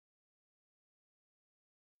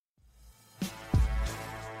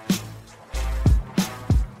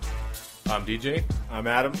I'm DJ. I'm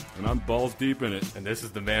Adam. And I'm balls deep in it. And this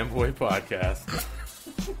is the Man Boy Podcast.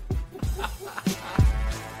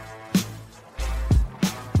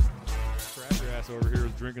 Crabber ass over here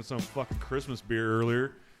was drinking some fucking Christmas beer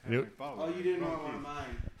earlier. You didn't know one of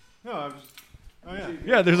mine. No, I was. Oh yeah.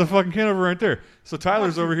 Yeah, there's a fucking can over right there. So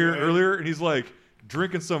Tyler's over here earlier, and he's like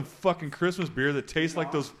drinking some fucking Christmas beer that tastes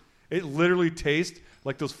like those. It literally tastes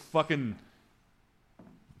like those fucking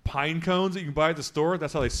pine cones that you can buy at the store.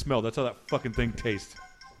 That's how they smell. That's how that fucking thing tastes.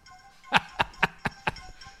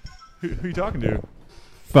 Who are you talking to?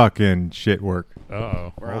 Fucking shit work.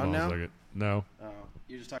 Uh-oh. We're Hold on on now? a second. No. Oh,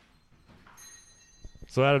 you just talking.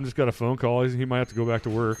 So Adam just got a phone call. He might have to go back to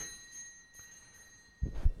work.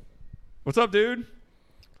 What's up, dude?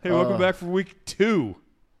 Hey, welcome back for week 2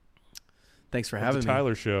 Thanks for of having the me.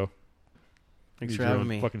 Tyler Show. Thanks Need for your having own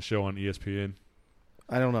me. Fucking show on ESPN.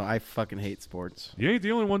 I don't know. I fucking hate sports. You ain't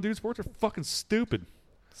the only one, dude. Sports are fucking stupid.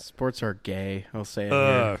 Sports are gay. I'll say it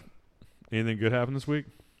here. Anything good happened this week?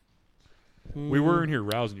 We were in here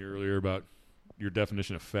rousing you earlier about your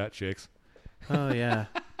definition of fat chicks. Oh yeah.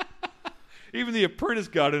 Even the apprentice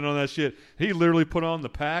got in on that shit. He literally put on the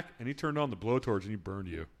pack and he turned on the blowtorch and he burned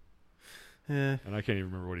you. Yeah. And I can't even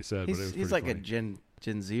remember what he said, but it was He's pretty like funny. a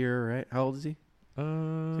Gen Zer, right? How old is he?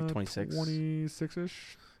 like 26.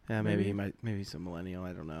 26-ish. Yeah, maybe Maybe. maybe he's a millennial.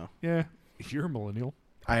 I don't know. Yeah, you're a millennial.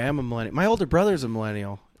 I am a millennial. My older brother's a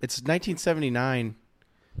millennial. It's 1979.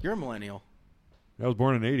 You're a millennial. I was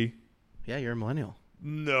born in 80. Yeah, you're a millennial.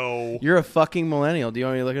 No. You're a fucking millennial. Do you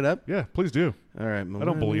want me to look it up? Yeah, please do. All right. I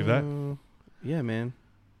don't believe that. millennial. Yeah, man.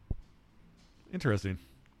 Interesting.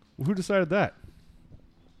 Well, who decided that?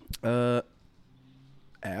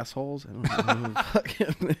 Assholes. I don't know.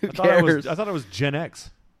 Fucking, who I thought it was cares? Gen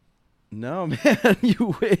X. No, man.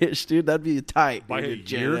 You wish, dude. That'd be tight. By dude. a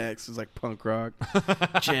Gen year? X is like punk rock.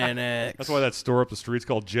 Gen X. That's why that store up the street's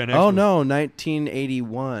called Gen X. Oh no,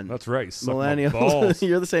 1981. That's right. You suck my Millennial. balls.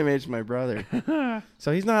 You're the same age as my brother.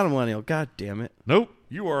 So he's not a millennial. God damn it. Nope.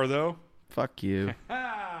 You are, though. Fuck you.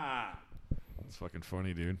 That's fucking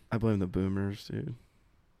funny, dude. I blame the boomers, dude.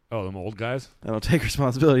 Oh, them old guys? I don't take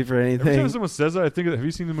responsibility for Every time anything. someone says that, I think of, have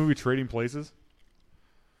you seen the movie Trading Places?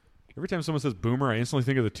 Every time someone says boomer, I instantly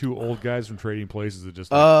think of the two old guys from Trading Places that just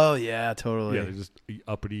Oh yeah, totally. yeah, they're just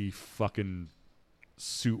uppity fucking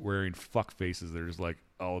suit wearing fuck faces. They're just like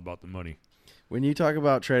all about the money. When you talk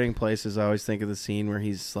about Trading Places, I always think of the scene where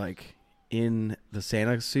he's like in the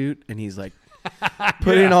Santa suit and he's like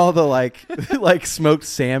putting Yeah. all the like smoked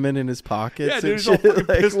salmon in his pockets. Yeah, and dude, he's all shit. fucking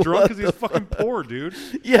Like, pissed drunk what because he's the fucking poor, dude.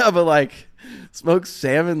 Yeah, but like smoked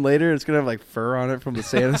salmon later, it's gonna have like fur on it from the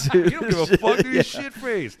Santa suit. You don't give a fuck, dude. He's shit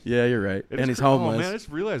faced. Yeah, you're right. And he's homeless. Oh man, I just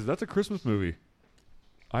realized that's a Christmas movie.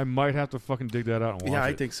 I might have to fucking dig that out and watch Yeah, I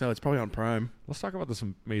it. think so. It's probably on Prime. Let's talk about this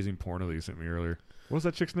amazing porno that you sent me earlier. What was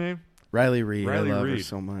that chick's name? Riley Reid. Riley I love her Reid.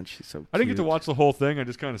 so much. She's so cute. I didn't get to watch the whole thing. I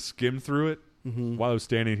just kind of skimmed through it Mm-hmm. while I was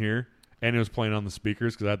standing here, and it was playing on the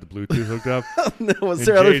speakers because I had the Bluetooth hooked up. No, was And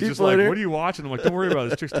there other Jay's people just like, in here? "What are you watching?" I'm like, "Don't worry about it.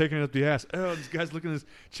 This chick's taking it up the ass." Oh, this guy's looking at this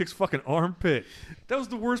chick's fucking armpit. That was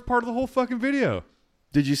the worst part of the whole fucking video.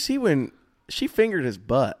 Did you see when she fingered his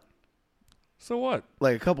butt? So what?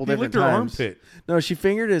 Like a couple He different licked her times. armpit. No, she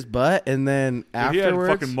fingered his butt, and then Dude, he had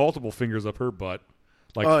afterwards, fucking multiple fingers up her butt,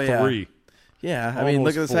 like Oh, yeah. 3. yeah. I mean,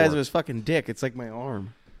 almost look at the size 4. of his fucking dick. It's like my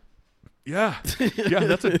arm. Yeah, yeah,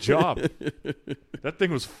 that's a job. That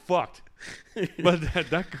thing was fucked. But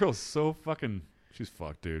that girl's so fucking. She's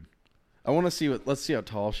fucked, dude. I want to see what. Let's see how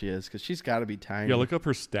tall she is, because she's got to be tiny. Yeah, look up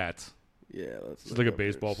her stats. Yeah, let's. She's look like a up her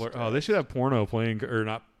baseball player. Oh, stats. they should have porno playing or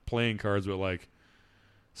not playing cards, but like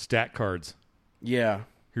stat cards. Yeah,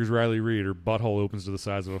 Here's Riley Reid. Her butthole opens to the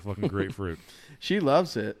size of a fucking grapefruit. she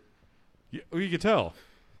loves it. Yeah, well, you can tell.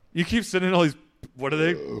 You keep sending all these. What are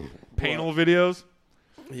they? Panel videos.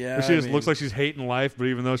 Yeah, Where she just looks like she's hating life, but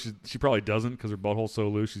even though she probably doesn't because her butthole's so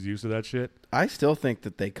loose, she's used to that shit. I still think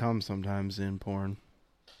that they come sometimes in porn.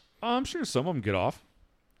 I'm sure some of them get off.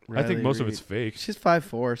 I Riley think most of Reid. it's fake. She's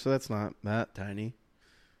 5'4", so that's not that tiny.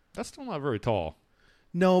 That's still not very tall.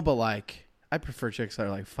 No, but like I prefer chicks that are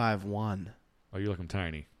like 5'1". Oh, you look them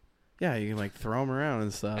tiny. Yeah, you can like throw them around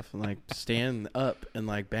and stuff, and like stand up and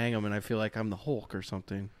like bang them, and I feel like I'm the Hulk or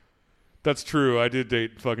something. That's true. I did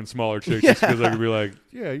date fucking smaller chicks just because I could be like,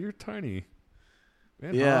 yeah, you're tiny.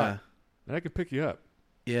 And Yeah, hot, and I could pick you up.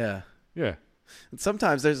 yeah. Yeah. And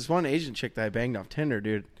sometimes there's this one Asian chick that I banged off Tinder,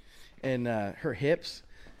 dude, and her hips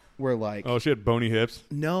were like, Oh, she had bony hips.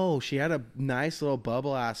 no, she had a nice little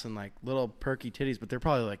bubble ass and like little perky titties, but they're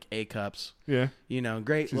probably like A cups, Yeah. you know,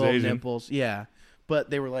 great She's little Asian. nipples, yeah.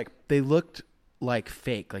 But they were like, they looked like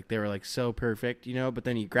fake, like they were like so perfect, you know. But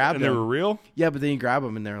then you grab And them, they were real? yeah. But then you grab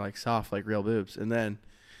them and they're like soft, like real boobs. And then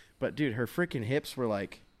But dude, her freaking hips were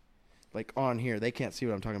like on here. They can't see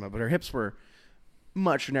what I'm talking about, but her hips were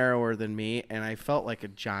much narrower than me, and I felt like a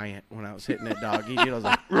giant when I was hitting that doggy. Dude, I was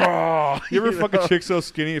like, raw. You ever fuck a chick so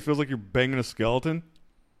skinny it feels like you're banging a skeleton?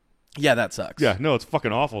 Yeah, that sucks. Yeah, no, it's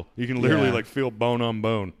fucking awful. You can literally Yeah. like feel bone on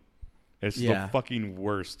bone. It's Yeah. the fucking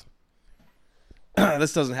worst.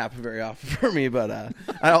 This doesn't happen very often for me, but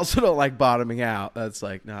I also don't like bottoming out. That's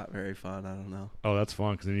like not very fun. I don't know. Oh, that's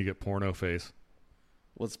fun because then you get porno face.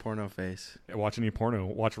 What's porno face? Watch any porno.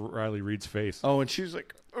 Watch Riley Reed's face. Oh, and she was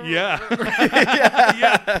like, Yeah.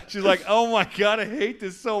 Yeah. She's like, oh my God, I hate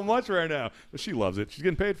this so much right now. But she loves it. She's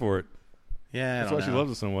getting paid for it. yeah, That's why she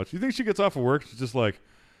loves it so much. You think she gets off of work? She's just like,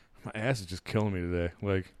 my ass is just killing me today.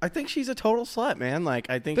 Like, I think she's a total slut, man.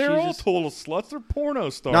 Like, I think they're she's all just total sluts. They're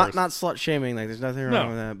porno stars. not slut shaming. Like, there's nothing wrong No.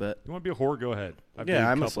 with that. But You want to be a whore? Go ahead. I've dated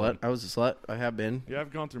yeah, I'm a couple. slut. I was a slut. I have been. Yeah,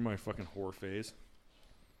 I've gone through my fucking whore phase.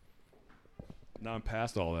 Now I'm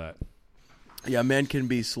past all that. Yeah, men can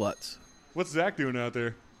be sluts. What's Zach doing out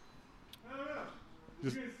there? I don't know.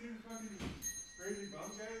 Just- You guys see the fucking crazy bum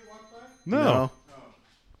guy that walked by? No. Oh.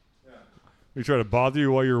 Yeah. You try to bother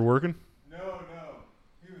you while you were working? No.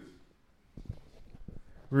 He was.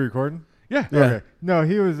 We recording? Yeah. Yeah. Okay. No,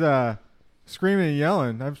 he was screaming and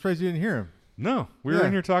yelling. I'm surprised you didn't hear him. No. We were Yeah.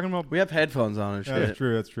 in here talking about. We have headphones on and Yeah, shit. that's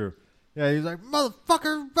true. That's true. Yeah, he was like,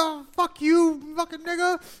 "Motherfucker, fuck you, fucking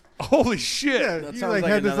nigga." Holy shit. Yeah, That he sounds like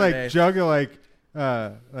like had this another like day. jug of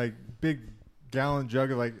like big gallon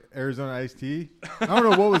jug of like Arizona iced tea. I don't know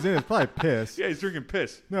what was in it. It's probably piss. Yeah, he's drinking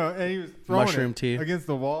piss. No, and he was throwing Mushroom it tea. against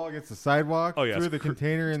the wall, against the sidewalk. Oh, yeah, through it's the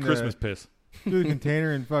container in Christmas piss. through the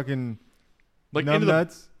container and fucking Like into the.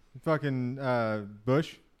 numbnuts, fucking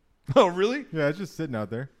bush. Oh, really? Yeah, it's just sitting out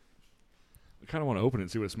there. I kind of want to open it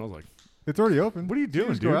and see what it smells like. It's already open. What are you doing,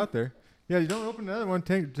 just dude? Go out there. Yeah, you don't open another one.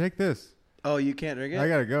 Take this. Oh, you can't drink it? I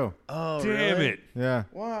gotta go. Oh, Damn really? it. Yeah,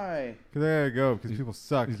 Why? because I gotta go because people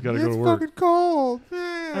suck. he's gotta it's go to work. fucking cold.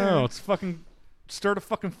 Oh, it's fucking. Start a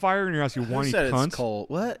fucking fire in your house, you Who whiny said cunt. it's cold?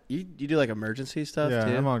 What? You do like emergency stuff Yeah,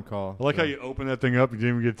 too? I'm on call. I like how you open that thing up. You didn't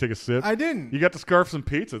even get to take a sip. I didn't. You got to scarf some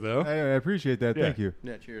pizza, though. I appreciate that. Yeah. Thank you.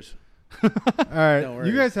 Yeah, cheers. All right, Don't worry.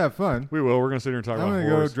 you guys have fun. We will. We're going to sit here and talk I'm about gonna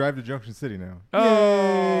go horse. drive to Junction City now.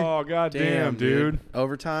 Oh, goddamn, dude.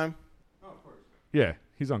 Overtime? Yeah,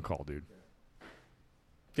 he's on call, dude.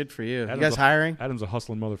 Good for you. Adam's You guys a- hiring? Adam's a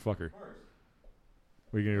hustling motherfucker.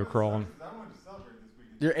 We going to go crawling? I wanted to celebrate this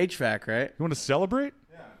weekend. You're HVAC, right? You want to celebrate?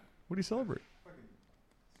 Yeah, What do you celebrate? fucking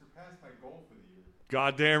surpassed my goal for the year.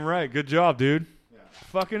 Goddamn right. Good job, dude. Yeah.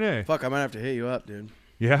 Fucking A. Fuck, I might have to hit you up, dude.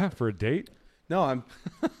 Yeah, for a date? No, I'm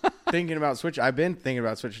thinking about switching. I've been thinking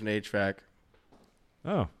about switching to HVAC.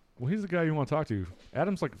 Oh. Well, he's the guy you want to talk to.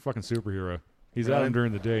 Adam's like a fucking superhero. He's Really? Adam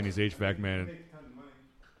during the day, and he's HVAC man. Make a ton of money.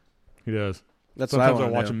 He does. That's Sometimes what I I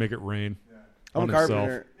watch want him make it rain. I'm on a himself.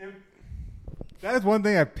 carpenter. That is one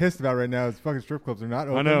thing I'm pissed about right now is fucking strip clubs are not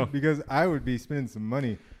open. know. Because I would be spending some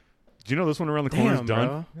money. Do you know this one around the corner is Damn, done?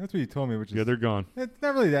 bro. That's what you told me, which is Yeah, they're gone. it's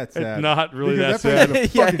not really that sad. It's not really Because that place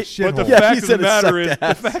is sad. a fucking Yeah, shithole. But the Yeah, fact he of the said it matter is, sucked the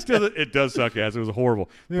ass. fact of it does suck ass. It was horrible.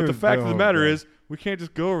 But the was fact of the so matter bad. is, we can't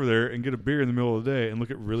just go over there and get a beer in the middle of the day and look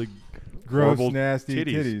at really Gross, horrible nasty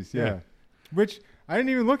titties. Yeah. Which I didn't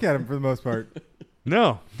even look at them for the most part.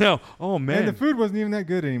 No. Oh And man, the food wasn't even that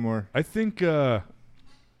good anymore. I think.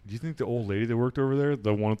 Do you think the old lady that worked over there,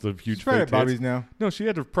 the one with the huge She's probably fake at Bobby's tits? now. No, she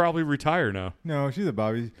had to probably retire now. No, she's at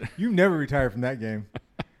Bobby's. You never retire from that game,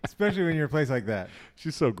 especially when you're a place like that.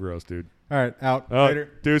 She's so gross, dude. All right, out Oh, later.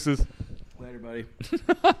 deuces. Later, buddy.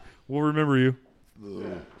 We'll remember you.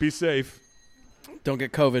 Be safe. Don't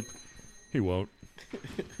get COVID. He won't.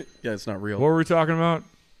 Yeah, it's not real. What were we talking about?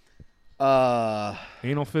 Uh,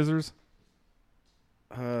 Anal fizzers?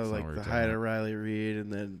 like what we're the talking height about. of Riley Reed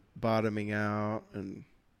and then bottoming out and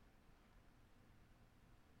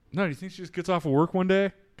No, do you think she just gets off of work one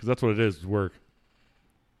day? Because that's what it is work.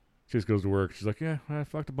 She just goes to work. She's like, yeah, I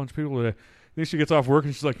fucked a bunch of people today. Then she gets off work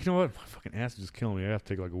and she's like, you know what? My fucking ass is just killing me. I have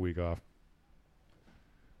to take like a week off.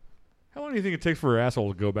 How long do you think it takes for her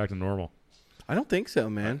asshole to go back to normal? I don't think so,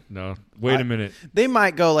 man. No. Wait a minute. They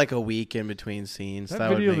might go like a week in between scenes. That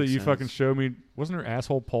would video make that you sense. fucking showed me, wasn't her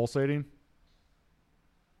asshole pulsating?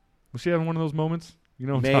 Was she having one of those moments? You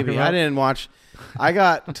know what I'm talking Maybe about? I didn't watch. I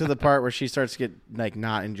got to the part where she starts to get like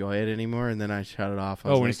not enjoy it anymore, and then I shut it off. I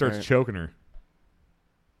was Oh, when he like, starts all right. choking her.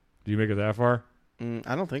 Do you make it that far?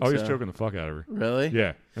 I don't think Oh, so. he's choking the fuck out of her. Really?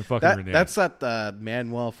 Yeah, and fucking her in the That's ass. that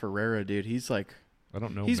Manuel Ferreira dude. He's like I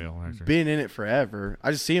don't know he's male actor. been in it forever.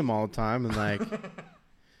 I just see him all the time and like.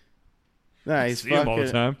 Nah, he's See him all the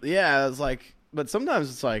fucking- time? Yeah, it's like, but sometimes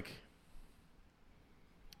it's like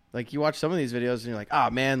you watch some of these videos and you're like, oh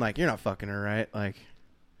man, like you're not fucking her, right? Like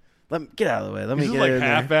Get out of the way. Let He's me just get like in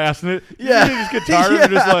there. half-assing it. Yeah. You just get tired Yeah.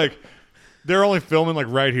 of it. Just like they're only filming like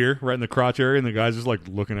right here, right in the crotch area, and the guy's just like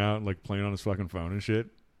looking out and like playing on his fucking phone and shit.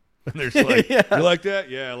 And they're just like, Yeah. "You like that?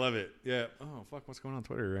 Yeah, I love it. Yeah. Oh fuck, what's going on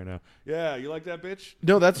Twitter right now? Yeah, you like that, bitch?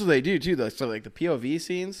 No, that's what they do too. Though. So like the POV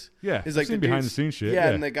scenes. Yeah, is like seen the behind dude's- the scenes shit. Yeah,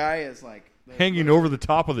 Yeah, and the guy is like hanging over the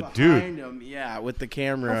top of the dude. behind him. Yeah, with the How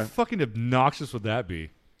camera. fucking obnoxious would that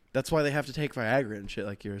be? That's why they have to take Viagra and shit,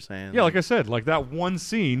 like you were saying. Yeah, like I said, like that one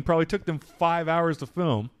scene probably took them 5 hours to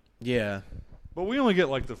film, yeah. but we only get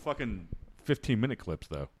like the fucking 15-minute clips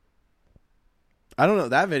though. I don't know.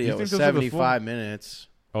 That You video think was those are the 75 minutes.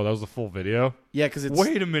 Oh, that was the full video? Yeah, because it's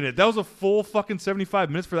Wait a minute. That was a full fucking 75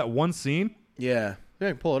 minutes for that one scene? Yeah,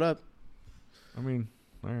 yeah. Pull it up. I mean,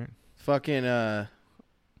 all right. Fucking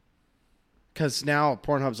because now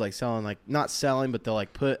Pornhub's like selling, like not selling, but they'll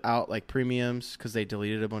like put out like premiums because they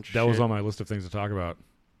deleted a bunch of That shit. was on my list of things to talk about.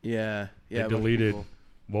 Yeah, They yeah. a bunch of deleted. people.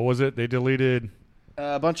 What was it? They deleted.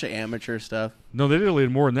 A bunch of amateur stuff. No, they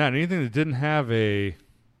deleted more than that. Anything that didn't have a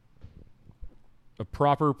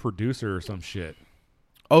proper producer or some shit.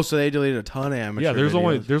 Oh, so they deleted a ton of amateur. Yeah, there's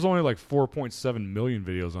videos. only like 4.7 million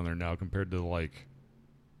videos on there now compared to like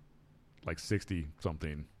 60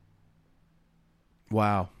 something.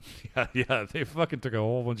 Wow. Yeah, they fucking took a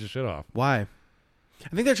whole bunch of shit off. Why?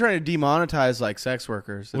 I think they're trying to demonetize like sex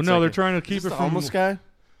workers. Well, It's no, like they're trying to keep is it this the from homeless guy.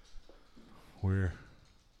 Where?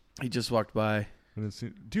 He just walked by. I didn't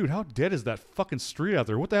see, dude, how dead is that fucking street out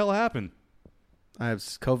there? What the hell happened? I have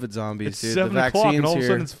COVID zombies, It's dude. 7 the o'clock, vaccine's and all of a here.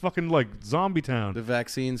 sudden it's fucking like zombie town. The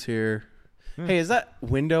vaccine's here. Yeah. Hey, is that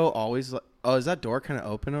window always? Oh, is that door kind of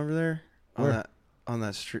open over there Where? on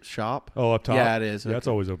that shop? Oh, up top. Yeah, it is. Yeah, it's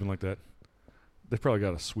Okay. always open like that. They probably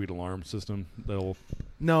got a sweet alarm system that'll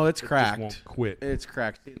No, it's just cracked. won't quit It's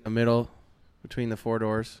cracked in the middle between the 4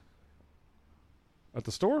 doors. at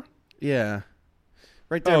the store. Yeah,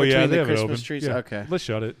 right there Oh between yeah, they the have it Christmas open. trees. Yeah. Okay, Let's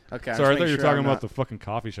shut it. okay. Sorry, I thought you were talking about the fucking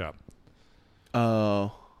coffee shop.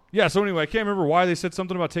 Oh, Yeah, so anyway, I can't remember why they said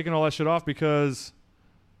something about taking all that shit off because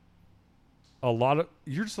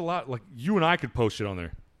you're just a lot like you and I could post shit on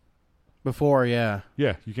there. before, yeah.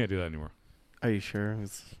 Yeah, you can't do that anymore. Are you sure?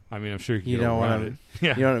 I mean, I'm sure you can You get don't around want it. to.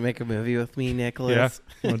 Yeah, You want to make a movie with me, Nicholas?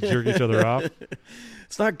 yeah. Want to jerk each other off.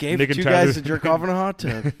 It's not gay Nick for and two Tyler- guys to jerk off in a hot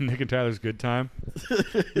tub. Nick and Tyler's good time.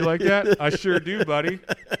 You like that? I sure do, buddy.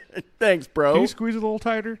 Thanks, bro. Can you squeeze it a little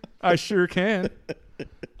tighter? I sure can.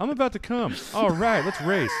 I'm about to come. All right, let's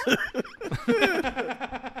race.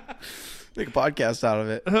 Make a podcast out of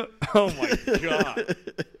it. Oh my god.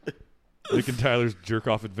 Nick and Tyler's jerk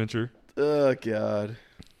off adventure. Oh God.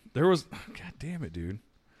 There was God damn it, dude.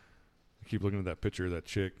 I keep looking at that picture of that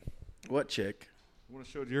chick. What chick? What I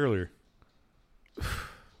showed you earlier.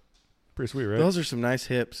 Pretty sweet, right? Those are some nice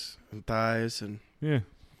hips and thighs, and Yeah.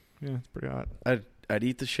 Yeah, it's pretty hot. I'd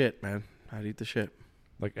eat the shit, man. I'd eat the shit.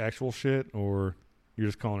 Like actual shit, or you're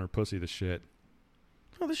just calling her pussy the shit?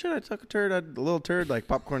 Oh, the shit! I took a little turd, like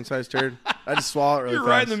popcorn-sized turd. I just swallow it really You're fast.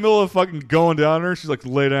 right in the middle of fucking going down there. She's like,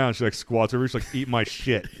 lay down. She like squats over. She's like, eat my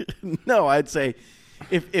shit. No, I'd say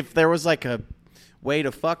if there was like a way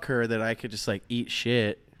to fuck her that I could just like eat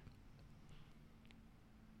shit,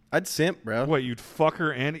 I'd simp, bro. What, you'd fuck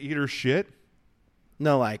her and eat her shit?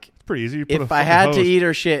 No, like It's pretty easy. You put if a I fucking had hose. to eat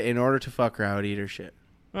her shit in order to fuck her, I would eat her shit.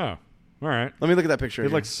 Oh, all right. Let me look at that picture. You'd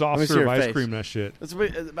again. like soft Let me see serve her ice face. cream that shit.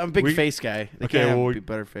 I'm a big We- face guy. They Okay, can't have well, a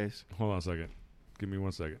better face. Hold on a second. Give me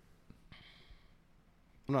 1 second.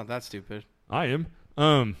 I'm not that stupid. I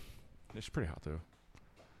am. It's pretty hot though.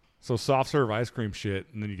 So soft serve ice cream shit,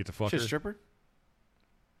 and then you get to fuck Shit, her. stripper?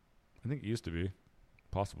 I think it used to be,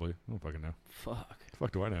 possibly. I don't fucking know. Fuck. The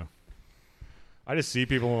fuck do I know? I just see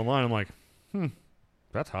people online. I'm like,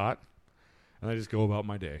 that's hot, and I just go about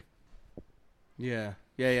my day. Yeah.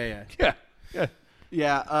 Yeah.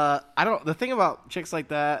 Yeah, I don't. The thing about chicks like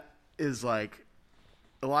that is like,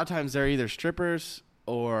 a lot of times they're either strippers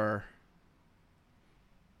or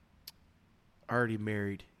already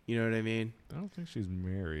married. You know what I mean? I don't think she's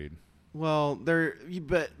married. Well, but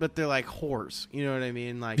they're like whores. You know what I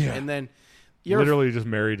mean? Like, Yeah. and then you're Literally just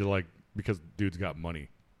married to like because dude's got money,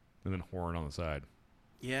 and then whoring on the side.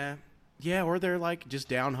 yeah, or they're like just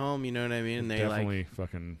down home. You know what I mean? And they like Definitely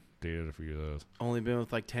fucking dated a few of those. only been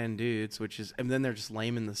with like 10 dudes, and then they're just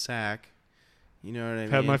lame in the sack. You know what I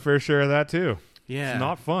mean? Had my fair share of that too. yeah, It's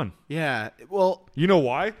not fun. yeah. Well, You know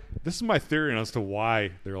why? This is my theory as to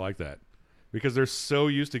why they're like that. Because they're so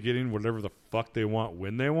used to getting whatever the fuck they want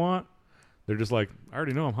when they want. They're just like, I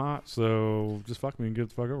already know I'm hot, so just fuck me and get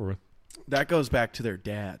the fuck over with. that goes back to their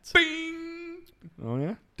dads. Bing! Oh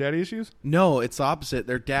yeah, daddy issues. No, it's the opposite.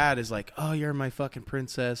 Their dad is like, "Oh, you're my fucking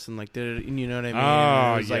princess," and like, did it, you know what I mean? Oh,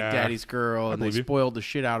 And it was like yeah. daddy's girl, and they believe you. spoiled the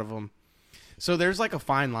shit out of him. So there's like a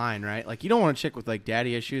fine line, right? Like you don't want a chick with like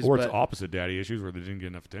daddy issues, Or but it's opposite daddy issues where they didn't get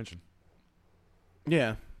enough attention.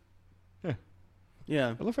 yeah, Yeah.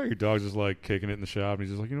 yeah. I love how your dog's just like kicking it in the shop, and he's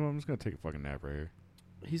just like, you know what, I'm just gonna take a fucking nap right here.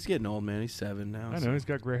 He's getting old, man. He's 7 now. I know he's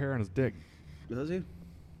got gray hair on his dick. Does he?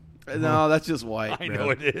 No, that's just white. I bro. know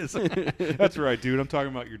it is. That's right, dude. I'm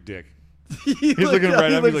talking about your dick. He's looking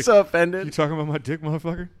right at me like, so offended. You talking about my dick,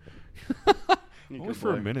 motherfucker? You Only good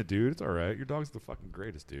for a boy. minute, dude. It's all right. Your dog's the fucking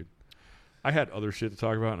greatest, dude. I had other shit to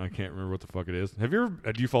talk about, and I can't remember what the fuck it is. Have you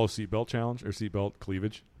ever? Do you follow Seatbelt Challenge or Seatbelt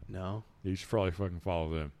Cleavage? No, Yeah, you should probably fucking follow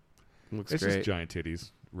them. looks It's great. just giant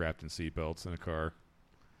titties wrapped in seatbelts in a car.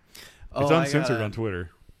 Oh, It's I uncensored gotta- on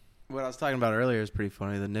Twitter. What I was talking about earlier is pretty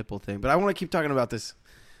funny, the nipple thing. But I want to keep talking about this.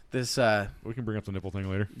 We can bring up the nipple thing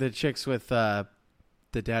later. The chicks with the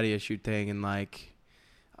daddy issue thing, and like,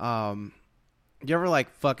 you ever like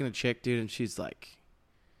fucking a chick, dude, and she's like,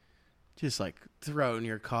 just like throwing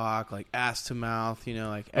your cock, like ass to mouth, you know,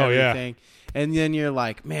 like Oh, yeah. everything. And then you're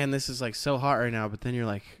like, man, this is like so hot right now. But then you're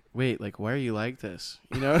like, wait, like, why are you like this?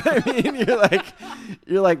 You know what I mean?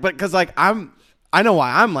 You're like, but because like I know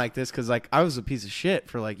why I'm like this, because like I was a piece of shit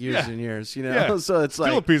for like years Yeah. and years, you know. Yeah. So it's Still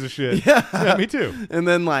a like, piece of shit. yeah. Me too. And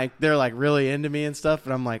then like they're like really into me and stuff,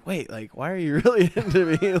 and I'm like, wait, like why are you really into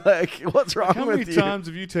me? Like what's wrong How with many you? times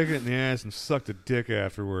have you taken it in the ass and sucked a dick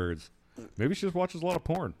afterwards? Maybe she just watches a lot of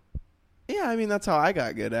porn. Yeah, I mean that's how I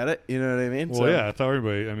got good at it. You know what I mean? Well, yeah, that's how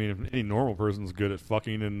everybody. I mean, if any normal person's good at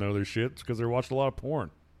fucking and other shit, it's because they watched a lot of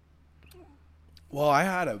porn. Well, I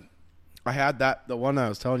had that the one I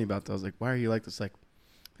was telling you about. I was like, why are you like this? Like,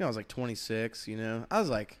 I was like 26. You know, I was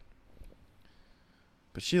like,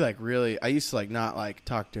 but she like really. I used to like not like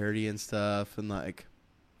talk dirty and stuff, and like,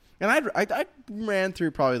 and I ran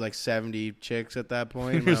through probably like 70 chicks at that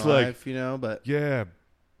point in my It's like, life. You know, but Yeah,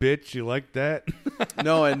 bitch, you like that?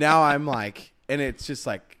 no, and now I'm like, and it's just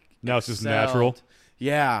like Now it's just excelled. natural.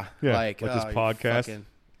 Yeah, Yeah, like like this oh, you podcast. fucking-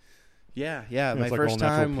 yeah. My it's like first all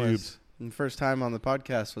natural time pubes. was the first time on the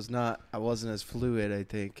podcast was not. I wasn't as fluid, I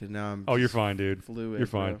think, and now I'm. Oh, you're just fine, dude. Fluid. You're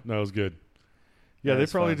fine. bro. That was good. Yeah, Yeah, they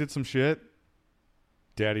it's probably fine. did some shit.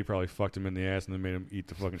 Daddy probably fucked him in the ass and then made him eat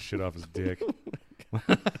the fucking shit off his dick.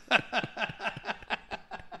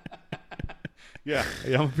 Yeah,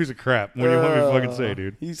 I'm a piece of crap. What do you want me to fucking say,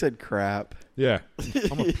 dude? You said crap. Yeah,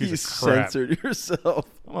 I'm a piece you of crap. censored yourself.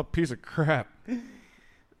 I'm a piece of crap.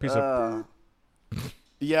 Piece of.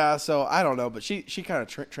 Yeah, so I don't know, but she kind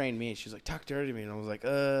of trained me. She's like, talk dirty to me, and I was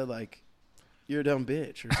like you're a dumb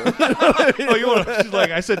bitch or something. Oh, you want? She's like,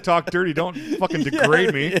 I said, talk dirty. Don't fucking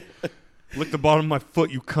degrade me. Lick the bottom of my foot,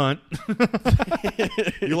 you cunt.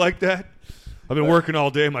 You like that? I've been working all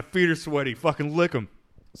day. My feet are sweaty. Fucking lick them.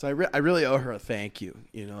 So I really owe her a thank you.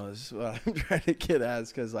 You know, is what I'm trying to get at.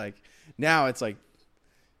 Because like now it's like,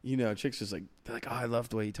 you know, chicks just like they're like, oh, I love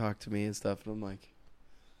the way you talk to me and stuff, and I'm like,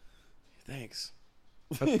 thanks.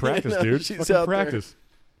 That's practice, You know, dude. she's Fucking out there. practice.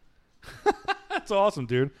 That's awesome,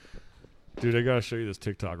 dude. Dude, I gotta show you this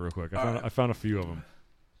TikTok real quick. I found a few of them.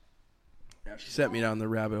 She sent me down the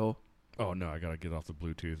rabbit hole. Oh no, I gotta get off the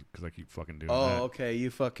Bluetooth because I keep fucking doing Oh, that. okay. You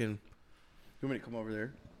fucking. You want me to come over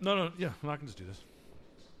there? No, yeah, I can just do this.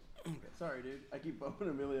 Sorry, dude. I keep bumping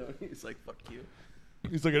Emilio. He's like, fuck you.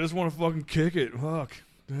 He's like, I just want to fucking kick it. Fuck,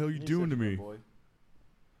 the hell you He's doing to such a me? good boy.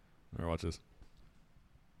 All right, watch this.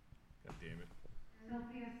 God damn it.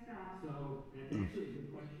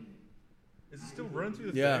 Is it still running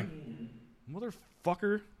through the Yeah. thing?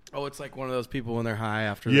 Motherfucker. Oh, it's like one of those people when they're high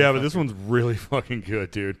after. Yeah, they but this fucking- one's really fucking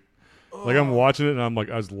good, dude. Like, I'm watching it, and I'm like,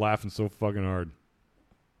 I was laughing so fucking hard.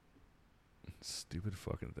 Stupid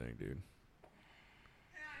fucking thing, dude.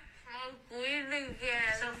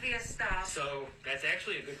 Sophia, stop. So that's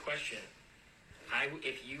actually a good question.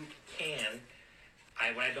 If you can,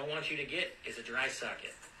 what I don't want you to get is a dry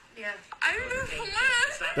socket. Yeah. I It's don't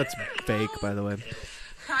not That's that bad. fake, by the way. And it'll-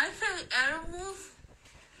 Can I take edibles?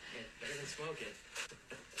 yeah, better than smoking.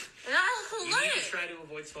 That's You need to try to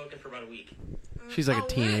avoid smoking for about a week. She's like a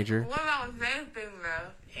teenager. What about vaping, though?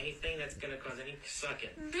 Anything that's going to cause any sucking.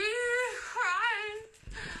 Jesus Christ.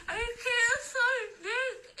 I can't suck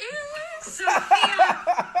dick either. Sophia.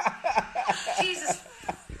 Jesus.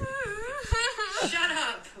 Shut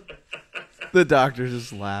up. The doctor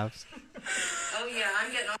just laughs. Oh, yeah,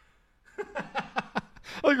 I'm getting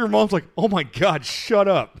Like, your mom's like, oh my god, shut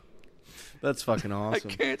up. That's fucking awesome.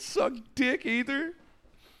 I can't suck dick either.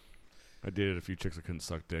 I dated a few chicks that couldn't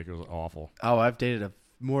suck dick. It was awful. Oh, I've dated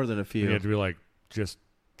more than a You few. had to be like, just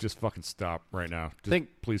fucking stop right now. Just Think-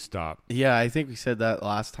 please stop. Yeah, I think we said that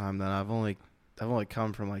last time. That I've only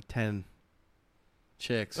come from like 10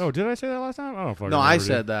 chicks. Oh, did I say that last time? I don't fucking no, remember, I dude.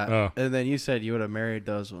 said that, Oh. and then you said you would have married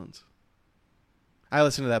those ones. I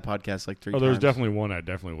listened to that podcast like 3 times. Oh, there was definitely one I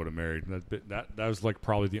definitely would have married. That was like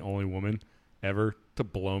probably the only woman ever to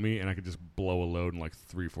blow me, and I could just blow a load in like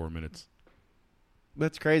 3-4 minutes.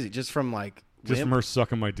 That's crazy. Just from like Just limp, from her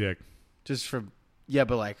sucking my dick. just from but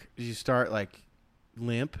like you start like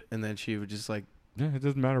limp, and then she would just like Yeah, it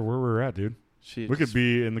doesn't matter where we're at, dude. she. We could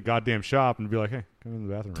be in the goddamn shop and be like, hey, come in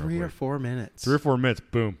the bathroom. 3 real or quick. 4 minutes. 3 or 4 minutes,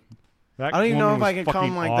 boom. That I don't even know woman if I was can come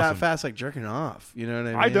fucking like awesome. that fast, like jerking off. You know what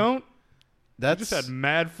I mean? I don't. I That's just had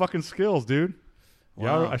mad fucking skills, dude.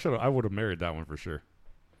 Wow. Yeah, I would have married that one for sure.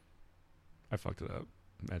 I fucked it up.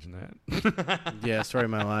 Imagine that. yeah, story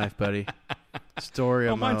of my life, buddy. Story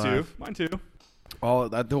of my mine too. life. Mine too. All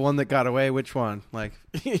the one that got away. Which one? Like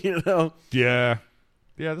you know? Yeah.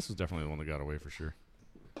 Yeah, this was definitely the one that got away for sure.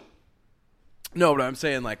 No, but I'm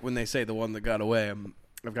saying like when they say the one that got away,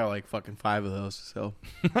 I've got like fucking 5 of those. So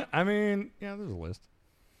I mean, yeah, there's a list.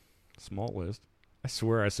 Small list. I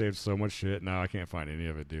swear I saved so much shit. Now I can't find any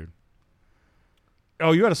of it, dude.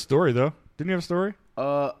 Oh, you had a story though. Didn't you have a story?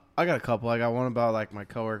 I got a couple. I got one about like my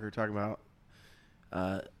coworker talking about,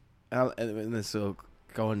 and this will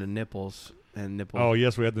go into nipples and nipple. Oh,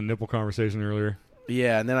 yes, we had the nipple conversation earlier.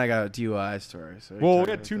 yeah, and then I got a DUI story. So Well, we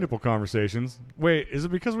had 2 nipple conversations. Wait, is it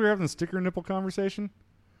because we were having the sticker nipple conversation?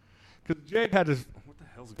 Because Jay had to. What the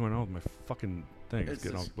hell's going on with my fucking thing? It's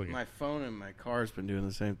getting all blinking. My phone and my car's been doing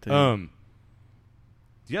the same thing.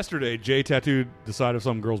 Yesterday, Jay tattooed the side of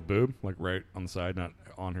some girl's boob, like right on the side, not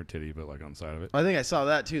on her titty, but like on the side of it. I think I saw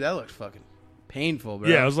that too. That looked fucking painful, bro.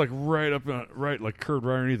 Yeah, it was like right up, like curved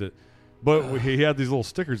right underneath it. But he had these little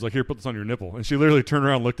stickers, like, here, put this on your nipple. And she literally turned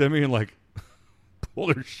around, looked at me, and like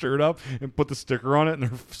pulled her shirt up and put the sticker on it. And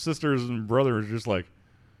her sisters and brother was just like,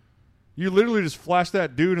 you literally just flashed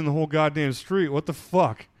that dude in the whole goddamn street. What the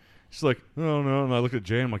fuck? She's like, oh no. And I looked at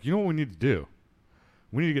Jay and I'm like, you know what we need to do?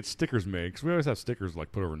 We need to get stickers made, because we always have stickers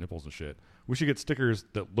like put over nipples and shit. We should get stickers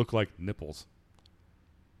that look like nipples.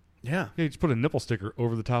 Yeah. Yeah, you just put a nipple sticker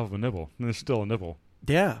over the top of a nipple, and there's still a nipple.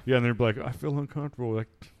 Yeah. Yeah, and they're like, I feel uncomfortable. Like,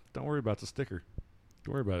 don't worry about the sticker.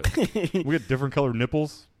 Don't worry about it. We get different colored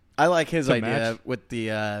nipples. I like his To idea match. with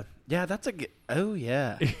the. Yeah, that's a. Oh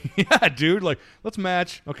yeah. Yeah, dude. Like, let's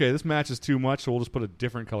match. Okay, this match is too much, so we'll just put a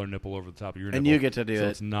different color nipple over the top of your nipple. And you get to do so it.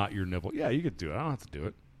 it's not your nipple. Yeah, you get to do it. I don't have to do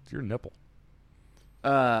it. It's your nipple.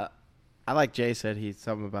 I like Jay said he's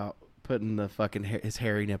something about putting the fucking his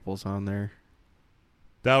hairy nipples on there.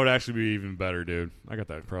 That would actually be even better, dude. I got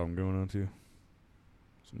that problem going on too.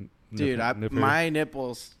 Some Dude, nip hair. my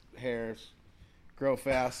nipples hairs grow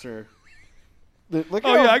faster. Look Oh,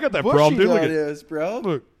 how yeah, I got that bushy problem, dude. Look that at- is, bro.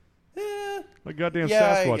 Look, Eh, like goddamn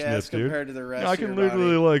yeah, I Sasquatch guess, nips, dude. compared to the rest Yeah, I of can your literally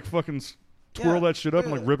body. like fucking twirl Yeah, that shit up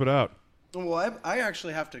and like yeah. rip it out. Well, I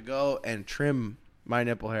actually have to go and trim my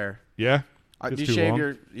nipple hair. Yeah, Do It's you too shave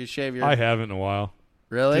long. you shave your I haven't in a while.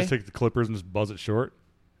 really? Just take the clippers and just buzz it short.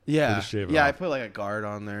 yeah. just shave it Yeah, I off. put like a guard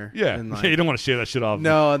on there. Yeah, and, like, yeah. You don't want to shave that shit off.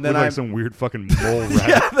 No, and then Look like I'm- some weird fucking mole rat.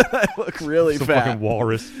 yeah, then I look really some fat. fucking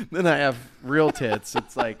walrus. Then I have real tits.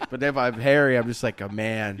 It's like, but if I'm hairy, I'm just like a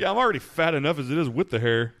man. Yeah, I'm already fat enough as it is with the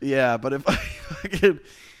hair. Yeah, but if I fucking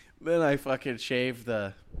then I fucking shave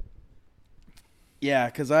the. Yeah,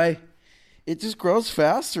 because it just grows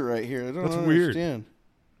faster right here. I don't That's weird. understand.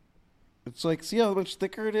 It's like, see how much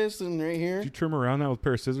thicker it is than right here? Did you trim around that with a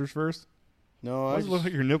pair of scissors first? No, Why I does it look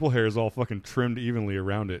like your nipple hair is all fucking trimmed evenly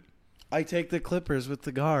around it? I take the clippers with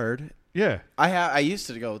the guard. Yeah, I used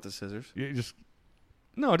to go with the scissors. you just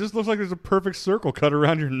no. It just looks like there's a perfect circle cut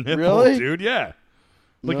around your nipple, Really? dude. Yeah,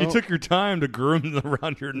 like you No. took your time to groom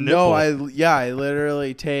around your nipple. No, I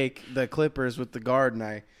literally take the clippers with the guard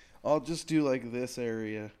and I'll just do like this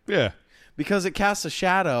area. yeah. Because it casts a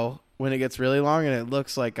shadow when it gets really long, and it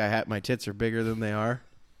looks like my tits are bigger than they are.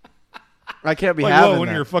 I can't be Like having what, when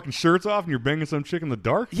that. your fucking shirt's off and you're banging some chick in the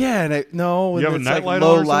dark? Yeah, and when You have a it's night like light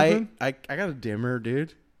low on or light. something? I got a dimmer,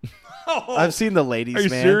 dude. Oh, I've seen the ladies. are you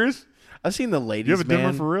man. serious? I've seen the ladies. You have a dimmer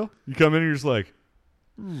man. for real? You come in and you're just like,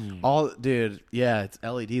 Dude. Yeah, it's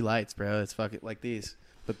LED lights, bro. It's fucking like these,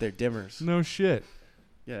 but they're dimmers. no shit.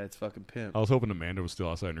 Yeah, it's fucking pimp. I was hoping Amanda was still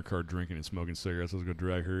outside in her car drinking and smoking cigarettes. I was going to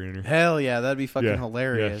drag her in here. Hell yeah, that'd be fucking Yeah,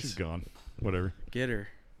 hilarious. Yeah, she's gone. Whatever. Get her.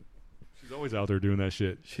 She's always out there doing that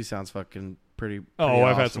shit. She sounds fucking pretty. Oh, pretty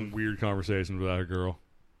I've had awesome. some weird conversations with that girl.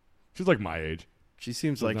 She's like my age. She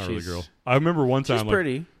seems She's like not she's really a girl. I remember one time, She's like,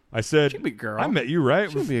 pretty. I said, She can be a girl. I met you, right?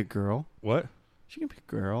 She can be a girl. What? She can be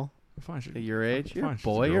a girl. Fine. She, At your age, you're fine, a she's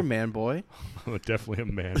boy. girl. You're a man boy. I'm definitely a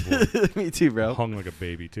man boy. Me too, bro. Hung like a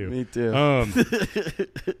baby, too. Me too.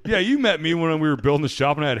 Yeah, you met me when we were building the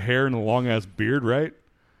shop and I had hair and a long ass beard, right?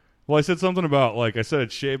 Well, I said something about, like, I said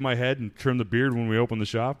I'd shave my head and trim the beard when we opened the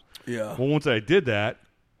shop. Yeah. Well, once I did that,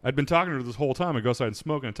 I'd been talking to her this whole time. I go outside and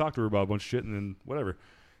smoke, and I talked to her about a bunch of shit, and then whatever.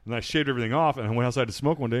 And I shaved everything off, and I went outside to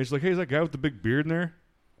smoke one day. And she's like, hey, is that guy with the big beard in there?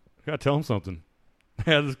 I gotta tell him something. I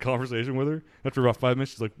had this conversation with her. After about 5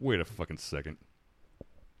 minutes, she's like, wait a fucking second.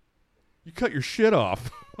 You cut your shit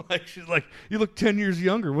off. Like, she's like, you look 10 years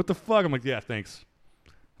younger. What the fuck? I'm like, yeah, thanks.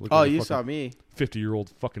 Look like a you fucking saw me. 50-year-old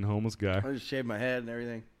fucking homeless guy. I just shaved my head and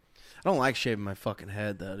everything. I don't like shaving my fucking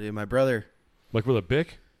head, though, dude. My brother. Like with a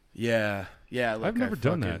Bic? Yeah. Yeah. Look, I've never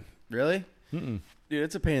done that. Really? Mm-mm. Dude,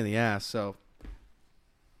 it's a pain in the ass, so.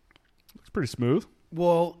 It's pretty smooth.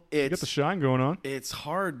 Well, You got the shine going on. it's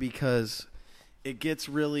hard because it gets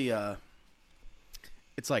really,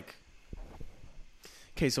 it's like,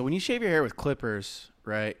 okay, so when you shave your hair with clippers,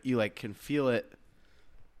 right, you, like, can feel it.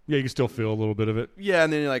 Yeah, you can still feel a little bit of it. Yeah,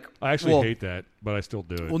 and then you're like. I actually well, hate that, but I still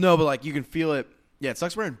do it. Well, no, but, like, you can feel it. Yeah, it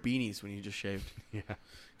sucks wearing beanies when you just shaved. Yeah.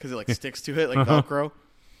 Because it, like, sticks to it like Velcro.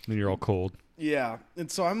 Then you're all cold. Yeah. And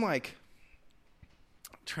so I'm like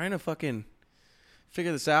trying to fucking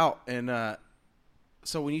figure this out. And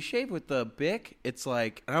so when you shave with the Bic, it's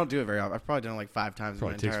like, I don't do it very often. I've probably done it like 5 times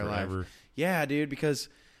Probably in takes my entire forever. life. Yeah, dude, because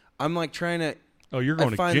I'm like trying to. Oh, you're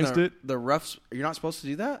going against it? The roughs. You're not supposed to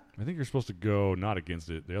do that? I think you're supposed to go not against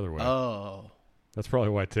it, the other way. Oh. That's probably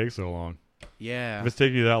why it takes so long. Yeah. If it's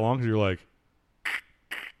taking you that long, because you're like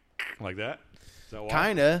that? Is that why?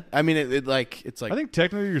 Kinda. I mean, it's like. I think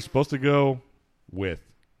technically you're supposed to go with,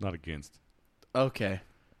 not against. Okay.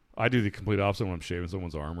 I do the complete opposite when I'm shaving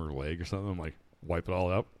someone's arm or leg or something. I'm like, wipe it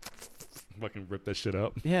all out. Fucking rip that shit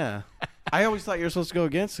up. Yeah. I always thought you were supposed to go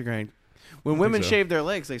against the grain. When women shave their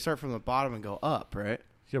legs, they start from the bottom and go up, right?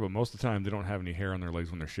 Yeah, but most of the time they don't have any hair on their legs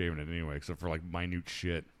when they're shaving it anyway, except for like minute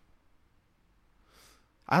shit.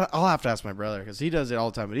 I'll have to ask my brother because he does it all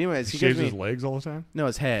the time. But anyways, He he gives shaves his me legs all the time? no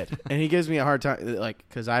his head, and he gives me a hard time, like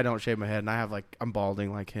because I don't shave my head, and I have like I'm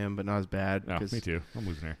balding like him, but not as bad. No, me too. I'm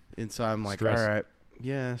losing hair. And so I'm like, Stress. all right,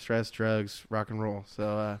 yeah, stress, drugs, rock and roll.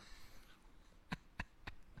 So,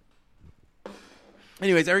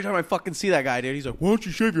 anyways, every time I fucking see that guy, dude, he's like, "Why don't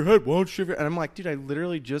you shave your head? Why don't you shave your?" And I'm like, dude, I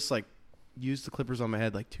literally just like used the clippers on my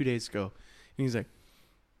head like 2 days ago, and he's like,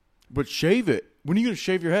 "But shave it. When are you gonna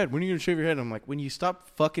shave your head? When are you gonna shave your head?" And I'm like, "When you stop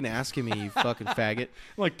fucking asking me, you fucking faggot."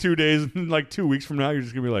 Like 2 days, like 2 weeks from now, you're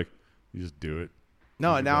just going to be like, you just do it.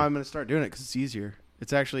 No, now I'm gonna start doing it because it's easier.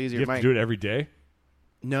 It's actually easier. You have to do it every day?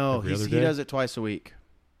 No, Every other he day? does it twice a week.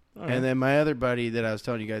 All right. And then my other buddy that I was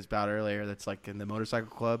telling you guys about earlier, that's like in the motorcycle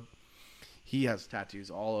club, he has tattoos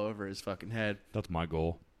all over his fucking head. That's my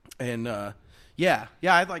goal. And yeah,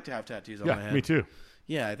 I'd like to have tattoos on my Yeah, head. me too.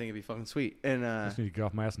 Yeah, I think it'd be fucking sweet. And I just need to get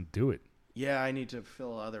off my ass and do it. yeah, I need to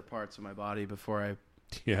fill other parts of my body before I.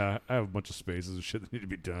 Yeah, I have a bunch of spaces of shit that need to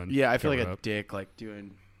be done. Yeah, I feel like Cover a up. dick, like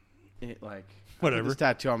doing it, like I put Whatever. this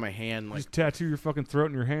tattoo on my hand, like Just tattoo your fucking throat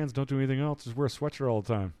and your hands. Don't do anything else. Just wear a sweatshirt all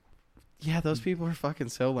the time. yeah, those people are fucking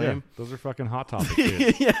so Yeah, lame. those are fucking hot topic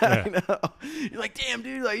kids. yeah, Yeah. I know. You're like, damn,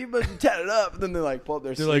 dude, like you must be tatted up. And then they like pull up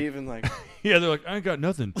their They're like- sleeve and like, Yeah, they're like, I ain't got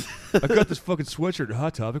nothing. I've got this fucking sweatshirt at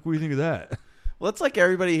Hot Topic. What do you think of that? well, it's like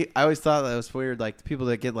everybody. I always thought that was weird. Like the people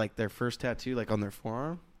that get like their first tattoo like on their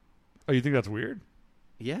forearm. Oh, you think that's weird?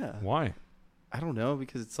 Yeah, Why? I don't know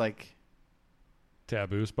because it's like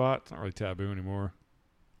Taboo spot? It's not really taboo anymore.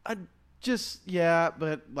 I just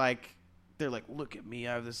but like they're like, look at me.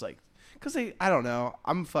 I have this like because I don't know.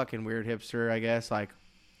 I'm a fucking weird hipster, I guess. Like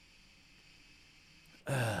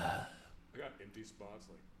I got empty spots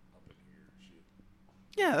like up in here and shit.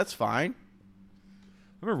 yeah, that's fine.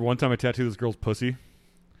 I remember one time I tattooed this girl's pussy,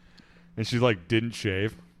 and she like didn't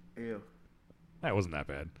shave. Ew. That wasn't that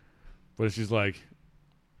bad, but she's like,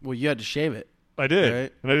 Well, you had to shave it. I did,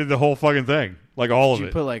 Right. and I did the whole fucking thing, like all Did of you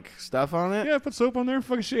it. put like stuff on it? Yeah, I put soap on there and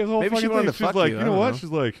fucking shaved the whole Maybe she fucking wanted thing. to She's fuck like, you, you I know don't what? know. She's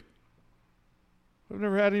like, I've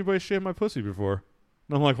never had anybody shave my pussy before.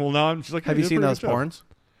 And I'm like, well, now she's like, Have "Yeah, you did a seen pretty those good job." porns?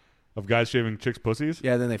 Of guys shaving chicks' pussies?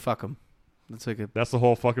 Yeah, then they fuck them. That's like a That's the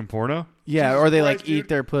whole fucking porno? yeah, Jesus or they Christ, like dude. eat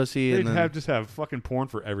their pussy They'd and then just have fucking porn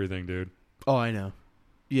for everything, dude. oh, I know.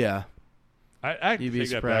 Yeah, I You'd be take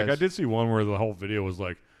that back. surprised. I did see one where the whole video was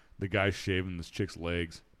like the guy shaving this chick's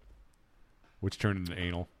legs, which turned into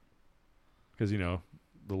anal. Because, you know,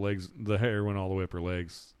 the hair went all the way up her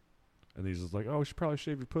legs. And he's just like, oh, we should probably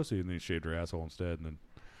shave your pussy. And then he shaved her asshole instead and then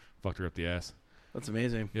fucked her up the ass. that's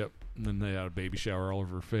amazing. Yep. And then they had a baby shower all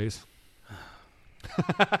over her face.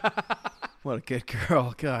 What a good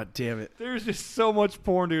girl. God damn it. There's just so much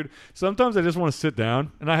porn, dude. Sometimes I just want to sit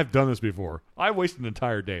down, and I have done this before. I waste an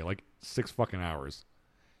entire day, like 6 fucking hours,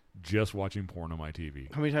 just watching porn on my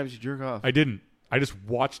TV. How many times did you jerk off? I just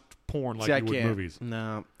watched porn like See, I you would can't. movies.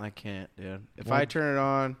 No, I can't, dude. If Well- I turn it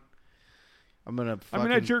on, I'm gonna. I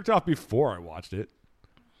mean, I jerked off before I watched it.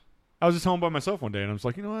 I was just home by myself one day, and I was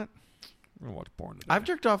like, you know what? I'm gonna watch porn today. I've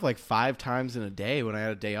jerked off like 5 times in a day when I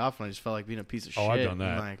had a day off, and I just felt like being a piece of shit. Oh, I've done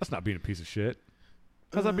that. Like, That's not being a piece of shit.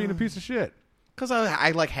 How's that being a piece of shit? because I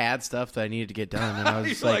like had stuff that I needed to get done, and I was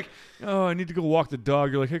just He's like, oh, I need to go walk the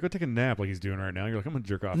dog. You're like, hey, go take a nap, like he's doing right now. You're like, I'm gonna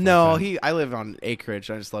jerk off. no, I live on acreage.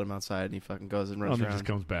 I just let him outside, and he fucking goes and runs and he around. just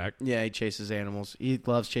comes back. Yeah, he chases animals. He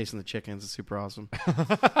loves chasing the chickens. It's super awesome.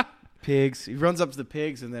 Pigs. He runs up to the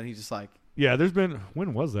pigs, and then he just like. Yeah, there's been.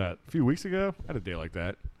 When was that? A few weeks ago. I had a day like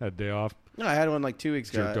that. I had a day off. No, I had one like 2 weeks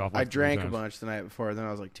ago. Jerked off like I drank 3 a times. bunch the night before, and then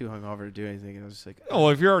I was like too hungover to do anything, and I was just like, Oh, well,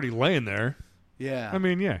 if you're already laying there, yeah. I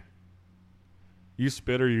mean, yeah. You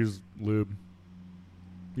spit or use lube?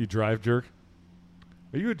 You drive jerk?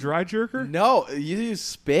 Are you a dry jerker? No, you use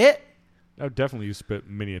spit. I've definitely used spit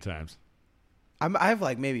many a times. I have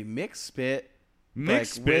like maybe mixed spit.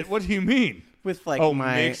 Mixed like, spit? What do you mean? With like Oh,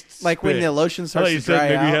 my mixed like when spit. the lotion I thought starts you to said dry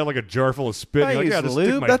maybe out. you had like a jar full of spit. I You're like, use yeah, just lube.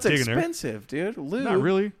 stick my That's dick in there. expensive, dude. Lube. Not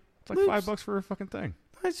really. It's like Lube's- $5 for a fucking thing.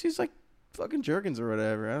 I just use like fucking Jergens or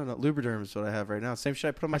whatever. I don't know. Lubriderm is what I have right now. Same shit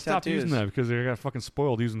I put on my I stopped tattoos. using that because I got fucking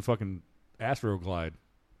spoiled using fucking Astroglide.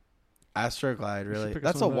 Astroglide, should really? pick up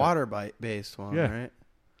That's a some of that. water-based one, Yeah. right?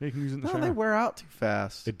 Yeah, you can use it in the No, shower. they wear out too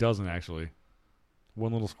fast. It doesn't actually.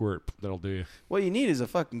 One little squirt, that'll do you. What you need is a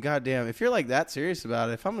fucking goddamn. If you're like that serious about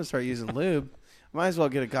it, if I'm gonna start using lube, I might as well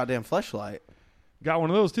get a goddamn Fleshlight. Got one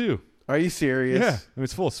of those too. Are you serious? Yeah, I mean,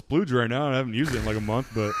 it's full of splooge right now, and I haven't used it in like a month.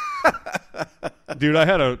 But dude, I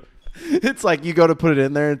had a. It's like you go to put it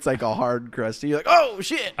in there, it's like a hard crusty. You're like, oh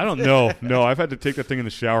shit! I don't know. No, I've had to take that thing in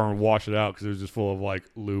the shower and wash it out because it was just full of like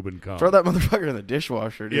lube and cum. Throw that motherfucker in the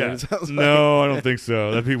dishwasher, dude. Yeah. It sounds like- No, I don't think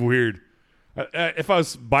so. That'd be weird. If I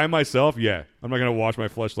was by myself, yeah, I'm not gonna wash my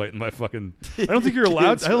Fleshlight in my fucking. I don't think you're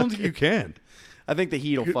allowed. I don't think you can. I think the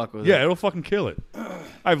heat will fuck with it. Yeah, it'll fucking kill it.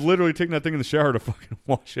 I've literally taken that thing in the shower to fucking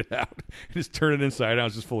wash it out and just turn it inside out.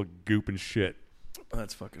 It's just full of goop and shit.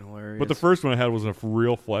 That's fucking hilarious. But the first one I had was a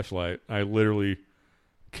real Fleshlight. I literally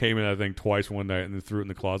came in that thing twice one night and then threw it in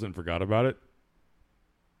the closet and forgot about it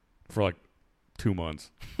for like 2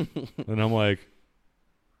 months. And I'm like,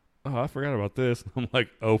 oh, I forgot about this. I'm like,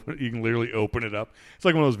 open. You can literally open it up. It's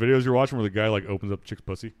like one of those videos you're watching where the guy like opens up a chick's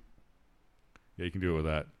pussy. Yeah, you can do it with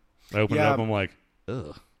that. I open it Yeah. up. I'm like,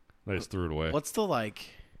 ugh. I just threw it away. What's the like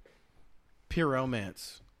Pure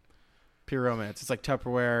Romance? Pure Romance. It's like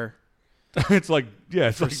Tupperware It's like, yeah,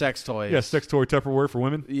 it's for like, sex toys. yeah, sex toy Tupperware for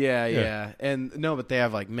women. Yeah, Yeah. yeah. And no, but they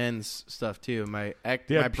have like men's stuff too. My They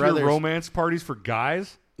my have pure brother's romance parties for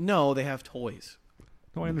guys. No, they have toys.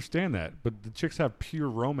 No, I understand that, but the chicks have pure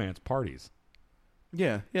romance parties.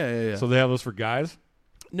 Yeah, yeah. So they have those for guys.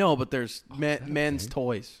 No, but there's men's okay.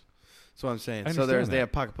 toys. That's what I'm saying. I So understand they that.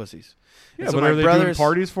 have pocket pussies. Yeah, And so but my are they doing brother's-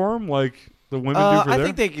 parties for them like the women do for I their?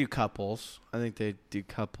 think they do couples. I think they do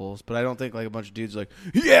couples, but I don't think like a bunch of dudes are like,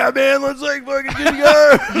 yeah, man, let's like fucking get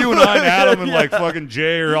together. You and I and Adam and like fucking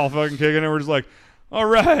Jay are all fucking kicking it. We're just like, all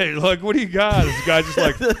right, like what do you got? This guy's just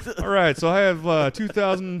like, all right, so I have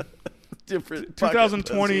Different 2020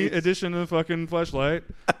 pocket edition of fucking Fleshlight.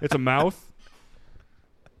 It's a mouth.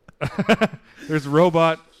 There's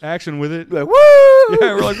robot action with it. pussies. Like, woo!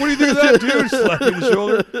 Yeah, we're like, what do you think of that, dude? Slapping the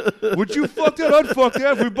shoulder. Would you fuck that? I'd fuck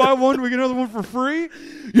that. If we buy one, we get another one for free.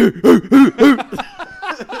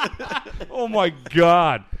 Oh my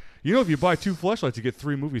god! You know, if you buy 2 Fleshlights, you get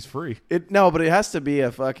 3 movies free. No, but it has to be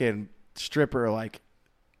a fucking stripper. Like,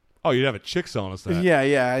 Oh, you'd have a chick selling us that. yeah.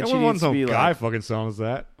 And And she we want needs to some be guy like, fucking selling us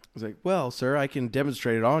that. it's like, well, sir, I can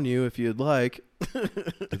demonstrate it on you if you'd like.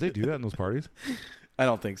 Did they do that in those parties? I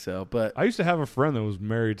don't think so, but I used to have a friend that was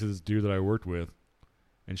married to this dude that I worked with,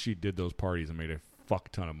 and she did those parties and made a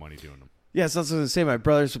fuck ton of money doing them. yes, that's what I was gonna say. My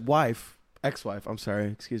brother's wife, ex-wife. I'm sorry,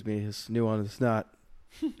 excuse me. His new one is not.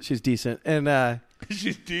 She's decent, and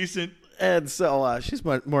She's decent. so she's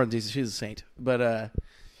more than decent. She's a saint. But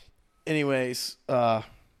anyways,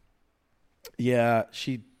 yeah,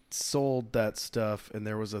 she sold that stuff, and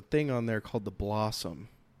there was a thing on there called the Blossom.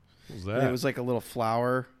 What was And that? it was like a little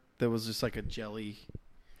flower that was just like a jelly,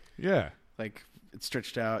 yeah. like it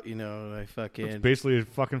stretched out. You know, I It's fucking basically a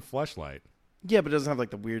fucking Fleshlight. yeah, but it doesn't have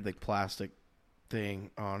like the weird like plastic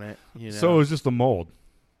thing on it. You know, So it was just the mold.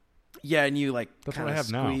 yeah, and you like That's what kinda I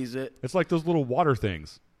have now. squeeze it. It's like those little water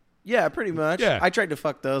things. Yeah, pretty much. Yeah. I tried to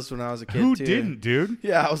fuck those when I was a kid. Who too. didn't, dude?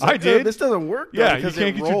 Yeah, I was I like, did. This doesn't work. Though, Yeah, you because can't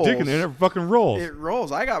it get your dick in rolls. it. It fucking rolls. It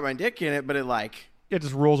rolls. I got my dick in it, but it like It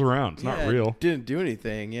just rolls around. It's yeah, not real. It didn't do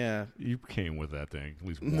anything. Yeah. You came with that thing at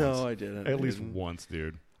least once. No, I didn't. At least once,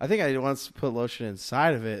 dude. I think I once put lotion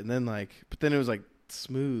inside of it, and then like, but then it was like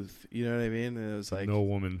smooth. You know what I mean? And it was like, No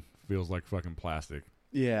woman feels like fucking plastic.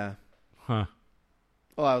 yeah, Huh.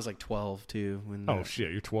 Well, I was like 12 too. When Oh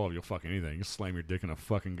shit, you're 12. You'll fuck anything. You slam your dick in a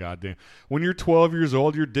fucking goddamn. When you're 12 years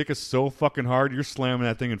old, your dick is so fucking hard. You're slamming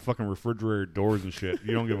that thing in fucking refrigerator doors and shit.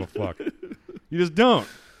 You don't give a fuck. You just don't.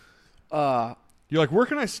 You're like, where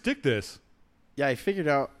can I stick this? Yeah, I figured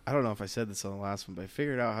out. I don't know if I said this on the last one, but I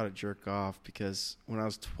figured out how to jerk off because when I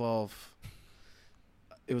was 12,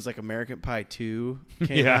 it was like American Pie 2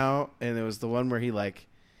 came Yeah. out, and it was the one where he's like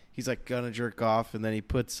gonna jerk off, and then he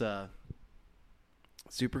puts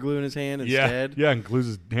super glue in his hand instead. Yeah, and glues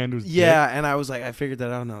his hand to his Yeah, dick. and I was like, I figured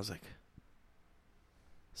that out, and I was like,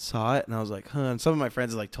 saw it, and I was like, huh. And some of my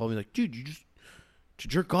friends like told me like, dude, you just to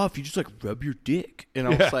jerk off, you just like rub your dick, and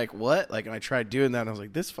I was like, what? Like, and I tried doing that, and I was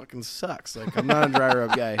like, this fucking sucks. Like, I'm not a dry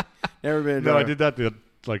rub guy. Never been. A dry No, I rub. did that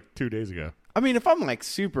like 2 days ago. I mean, if I'm like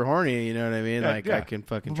super horny, you know what I mean? Yeah, Like, yeah. I can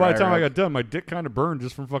fucking. By the dry time I rub. got done, my dick kind of burned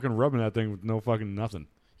just from fucking rubbing that thing with no fucking nothing.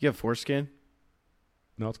 You have foreskin?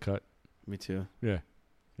 No, it's cut. Me too. Yeah,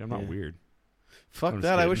 I'm not Yeah. weird. Fuck I'm that.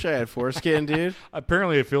 just I kidding. wish I had foreskin, dude.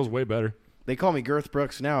 Apparently, it feels way better. They call me Girth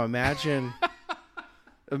Brooks now. Imagine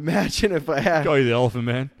if I had. Call you the Elephant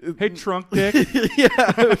Man. Hey, trunk dick.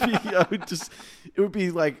 Yeah, it would be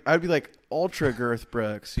like I'd be like ultra Girth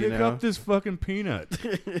Brooks, you Pick know. up this fucking peanut.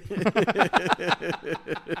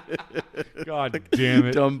 God damn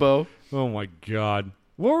it. Dumbo. Oh my god.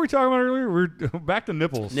 What were we talking about earlier? We're back to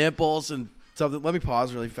nipples. Nipples and something. Let me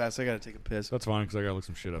pause really fast. I gotta take a piss. That's fine because I gotta look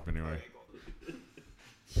some shit up anyway.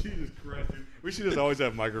 Jesus Christ, dude. We should just always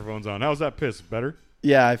have microphones on. How's that piss? Better?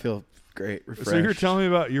 Yeah, I feel great. Refreshed. So you're telling me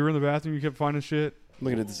about you were in the bathroom, you kept finding shit?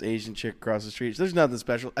 Looking at this Asian chick across the street. There's nothing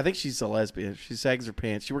special. I think she's a lesbian. She sags her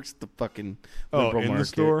pants. She works at the fucking liberal in market. the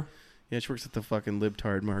store? Yeah, she works at the fucking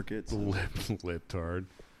libtard market. Lip tard.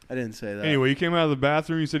 I didn't say that. Anyway, you came out of the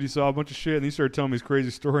bathroom, you said you saw a bunch of shit, and you started telling me this crazy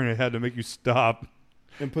story, and it had to make you stop.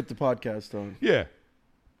 And put the podcast on. Yeah.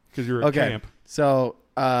 Because you're at camp. So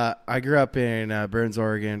I grew up in Burns,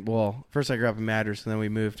 Oregon. Well, first I grew up in Madras, and then we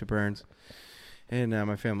moved to Burns. And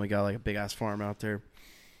my family got like a big ass farm out there.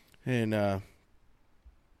 And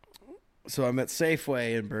so I'm at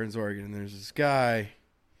Safeway in Burns, Oregon, and there's this guy.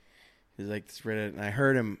 He's like this Reddit, and I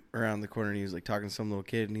heard him around the corner, and he was like talking to some little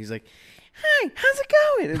kid, and he's like, "Hi, how's it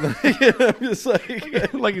going?" And like, I'm just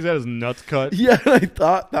like, Like he's had his nuts cut. yeah. And I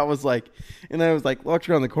thought that was like, and I was like, walked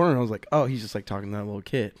around the corner, and I was like, oh, he's just like talking to that little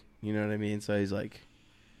kid. You know what I mean? So he's like,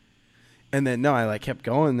 and then no, I like kept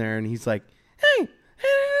going there, and he's like, "Hey,"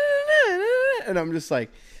 and I'm just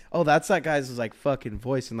like, oh, that's that guy's like fucking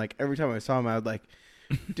voice. And like every time I saw him, I would like,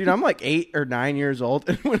 dude, I'm like 8 or 9 years old.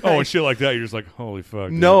 And when And shit like that, you're just like, holy fuck.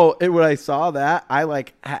 dude. no, when I saw that, I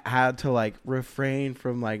like had to like refrain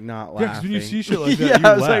from like not laughing. Yeah, because when you see shit like that, yeah, you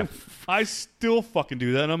I was laugh. I still fucking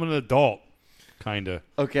do that, and I'm an adult. Kinda.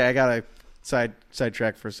 Okay, I gotta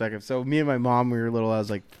sidetrack for a second. So me and my mom, we were little. I was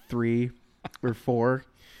like 3 or 4,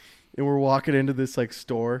 and we're walking into this like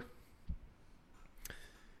store.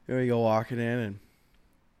 And we go walking in, and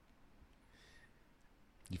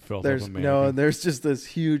You felt there's like a mannequin. there's just this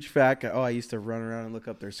huge fat guy. Oh, I used to run around and look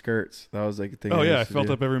up their skirts. That was like a thing. Oh, yeah, I used to felt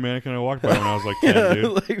do. up every mannequin I walked by when I was like 10,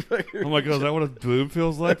 dude. like, fucking- I'm like, oh, is that what a boob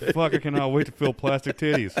feels like? Fuck, I cannot wait to feel plastic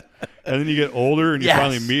titties. And then you get older and you Yes.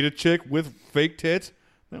 finally meet a chick with fake tits.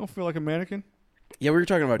 They don't feel like a mannequin. yeah, we were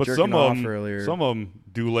talking about But jerking some off of them, earlier. some of them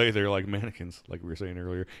do lay there like mannequins, like we were saying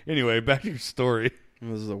earlier. Anyway, back to your story.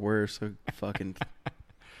 This is the worst. So fucking.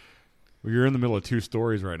 Well, you're in the middle of 2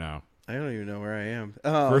 stories right now. I don't even know where I am.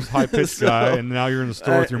 First high pitched guy, and now you're in the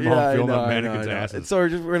store with your mom yeah, I feeling know, up I know, mannequins' I know. asses. And so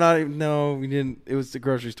we're not even. No, we didn't. It was the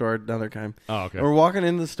grocery store another time. Oh, okay. And we're walking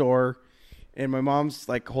into the store, and my mom's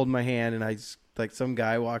like holding my hand, and I just like some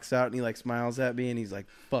guy walks out and he like smiles at me, and he's like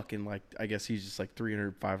fucking like I guess he's just like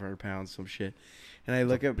 300, 500 pounds, some shit. And I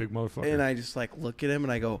look at big motherfucker. and I just like look at him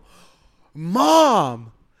and I go,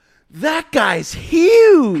 "Mom, that guy's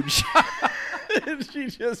huge." And she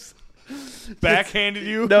just Backhanded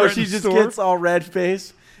you? no, right in she the just store? gets all red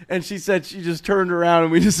faced, and she said she just turned around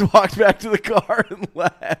and we just walked back to the car and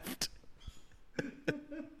left.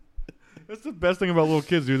 That's the best thing about little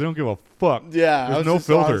kids, dude. They don't give a fuck. Yeah, I There's was no just-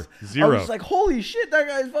 filter. I was Zero. just like, holy shit, that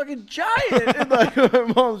guy's fucking giant. And like,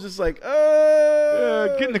 my mom's just like,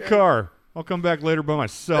 Get in the car. I'll come back later by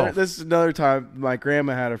myself. This is another time. My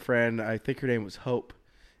grandma had a friend. I think her name was Hope,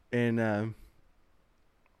 and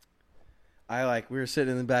we were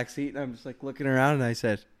sitting in the back seat, and I'm just like looking around, and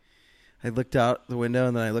I looked out the window,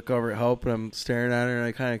 and then I look over at Hope, and I'm staring at her, and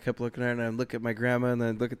I kind of kept looking at her, and I look at my grandma, and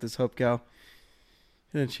then I look at this Hope gal,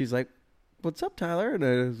 and then she's like, "What's up, Tyler?" And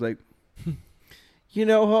I was like, "You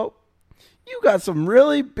know, Hope, you got some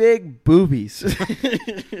really big boobies."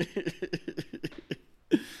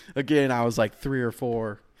 Again, I was like 3 or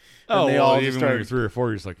 4. Oh, they well, all even just when you're started. 3 or 4,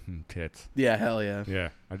 you're just like, tits. Yeah, hell yeah. Yeah,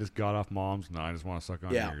 I just got off mom's. No, I just want to suck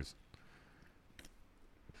on Yeah. yours.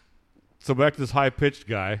 So back to this high-pitched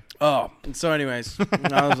guy. Oh, and so anyways,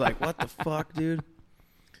 I was like, what the fuck, dude?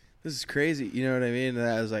 This is crazy. You know what I mean? And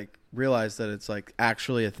I was like, realized that it's like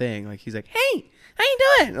actually a thing. Like he's like, hey, how you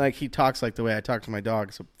doing? Like he talks like the way I talk to my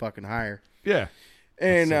dog, so fucking higher. Yeah.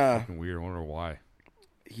 And That's so fucking weird. I wonder why.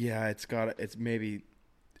 yeah, it's maybe,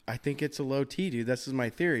 I think it's a low T, dude. This is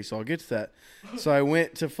my theory, so I'll get to that. So I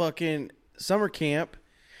went to fucking summer camp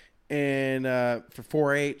and for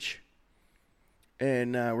 4-H.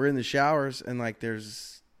 And we're in the showers, and like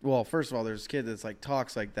first of all, there's a kid that's like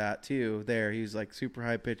talks like that too. He's like super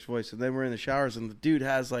high pitched voice, and then we're in the showers, and the dude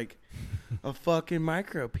has like a fucking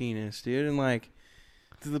micro penis, dude, and like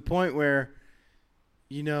to the point where,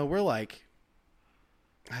 you know, we're like,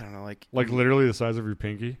 I don't know, like literally the size of your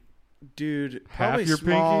pinky. dude, Half probably your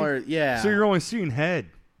smaller, pinky? yeah. So you're only seeing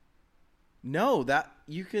head. No, that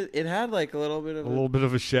you could. It had like a little bit of A little bit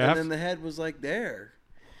of a shaft. and then the head was like there.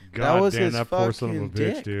 God that was damn, his that poor son of a fucking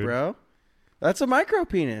bitch, dick, dude. bro. That's a micro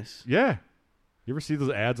penis. Yeah. You ever see those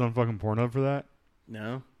ads on fucking Pornhub for that?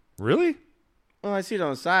 No. Really? Well, I see it on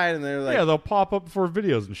the side, and they're like, Yeah, they'll pop up before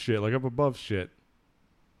videos and shit, like up above shit.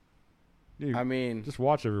 Dude, I mean, just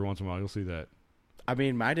watch every once in a while. You'll see that.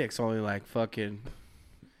 my dick's only like fucking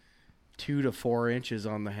 2 to 4 inches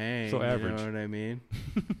on the hang. So average. You know what I mean?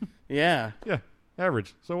 Yeah. Yeah,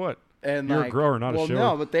 average. So what? And You're like, a grower, not a shower.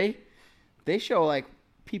 no, but they show like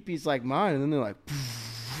peepees like mine, and then they're like,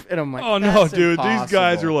 and I'm like, Oh, no, that's dude. These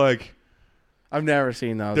guys are impossible. like, I've never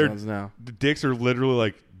seen those They're- ones. No. the dicks are literally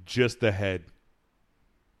like just the head.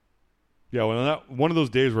 Yeah, one of those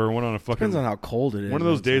days where I went on a fucking... Depends on how cold it is. One of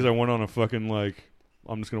those days I went on a fucking, like,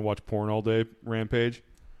 I'm just going to watch porn all day rampage.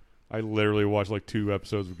 I literally watched, like, 2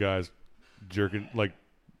 episodes of guys jerking, like,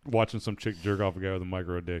 watching some chick jerk off a guy with a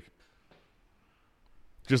micro dick.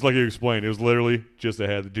 Just like you explained. It was literally just a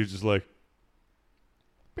head. The dude's just like,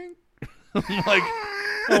 bing. I'm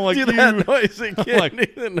like, do you, that noise again. like, do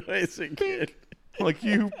the noise again. like,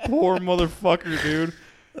 you poor motherfucker, dude.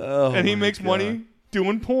 Oh, And he my makes God. money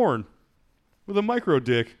doing porn with a micro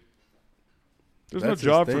dick. There's That's his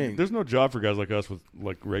no thing. there's no job for guys like us with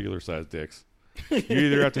like regular sized dicks. You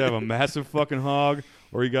either have to have a massive fucking hog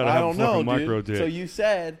or you got to I have a don't fucking know, micro dude. dick. So you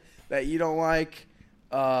said that you don't like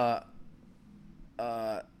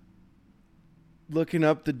looking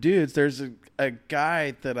up the dudes. There's a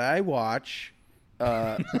guy that I watch.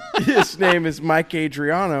 His name is Mike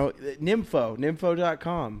Adriano.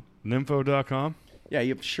 Nympho.com. Nympho.com? Yeah,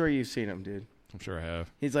 I'm sure you've seen him, dude. I'm sure I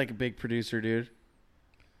have. He's like a big producer, dude.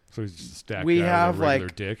 So he's just a stacked We guy have with a regular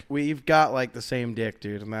like dick. we've got like the same dick,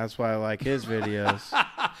 dude, and that's why I like his videos.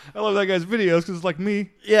 I love that guy's videos because it's like me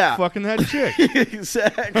Yeah, fucking that chick.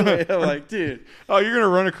 exactly. I'm like, dude, Oh, you're going to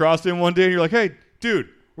run across him one day and you're like, hey, dude,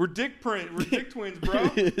 we're dick twins, bro.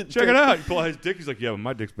 Check it out. You pull out his dick. He's like, yeah, but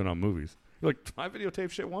my dick's been on movies. You're like, I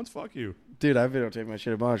videotaped shit once? Fuck you. dude, I videotaped my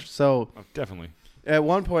shit a bunch. So Oh, definitely. at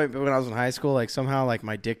one point when I was in high school, like somehow like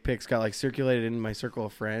my dick pics got like circulated in my circle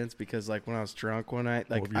of friends because like when I was drunk one night,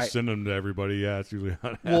 like Well, if you send them to everybody, yeah, it's usually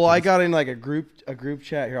how it well, I happens. got in like a group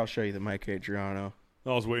chat. Here, I'll show you the Mike Adriano.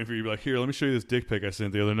 I was waiting for you to be like, here, let me show you this dick pic I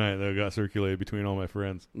sent the other night that got circulated between all my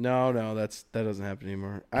friends. No, that doesn't happen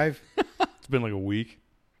anymore. It's been like a week.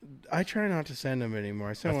 I try not to send them anymore.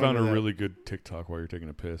 I I sent one found to a that really good TikTok while you're taking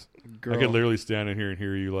a piss. girl. I could literally stand in here and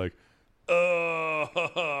hear you like,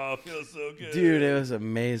 oh, feels so good. Dude, it was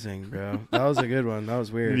amazing, bro. That was a good one. That was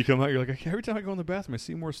And weird. you come out, you're like, every time I go in the bathroom, I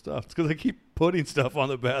see more stuff. It's because I keep putting stuff on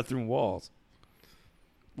the bathroom walls.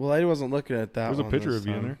 Well, I wasn't looking at that. There's a one picture this of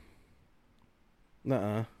you in time. there.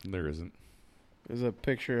 Nuh-uh. There isn't. There's a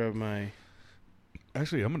picture of my.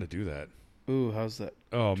 Actually, I'm going to do that. Ooh, how's that?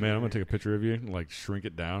 Oh, man, I'm going to take a picture of you and like shrink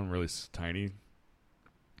it down really tiny.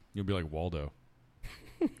 You'll be like Waldo.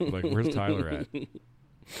 Like, where's Tyler at?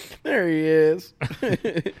 There he is.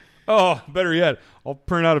 Oh, better yet, I'll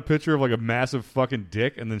print out a picture of like a massive fucking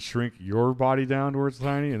dick and then shrink your body down to where it's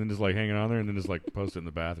tiny and then just like hang it on there and then just like post it in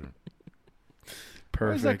the bathroom.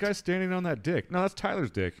 Why is that Perfect. guy standing on that dick? No, that's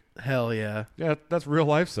Tyler's dick. Hell yeah. Yeah, that's real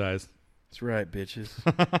life size. That's right, bitches.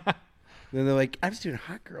 Then they're like, I'm just doing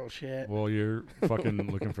hot girl shit. Well, you're fucking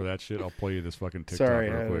looking for that shit. I'll play you this fucking TikTok Sorry,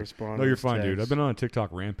 I real had to quick. respond No, to you're his fine, dude. text. I've been on a TikTok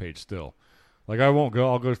rampage still. Like, I won't go.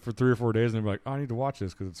 I'll go for 3 or 4 days and then be like, oh, I need to watch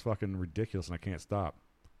this because it's fucking ridiculous and I can't stop.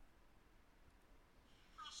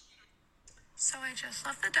 So I just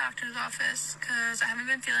left the doctor's office because I haven't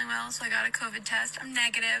been feeling well, so I got a COVID test. I'm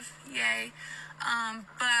negative, yay.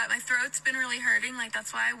 But my throat's been really hurting, like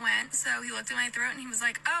that's why I went. So he looked at my throat and he was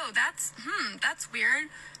like, oh, that's weird.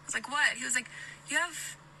 I was like, what? He was like, you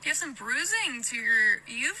have you have some bruising to your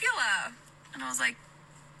uvula. And I was like,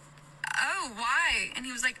 oh, why? And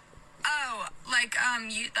he was like, oh, like,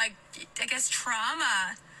 you, like, I guess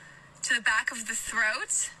trauma to the back of the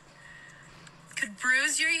throat could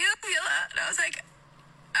bruise your uvula. And I was like,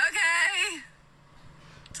 okay.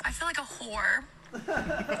 So I feel like a whore.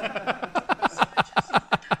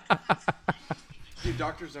 Dude,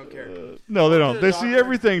 doctors don't care. No, they don't. They see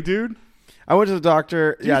everything, dude. I went to the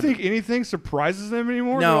doctor. Do you think anything surprises them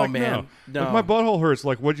anymore? No, They're like, man. No. Like, my butthole hurts.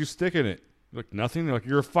 Like, what'd you stick in it? Like, nothing. They're like,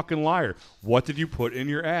 you're a fucking liar. What did you put in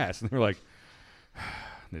your ass? And they're like,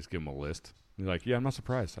 they just give them a list. And they're like, yeah, I'm not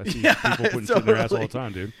surprised. I see people putting shit in their ass all the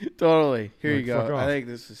time, dude. Totally. Here Like, you go. fuck off. I think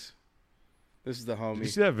this is the homie. Did you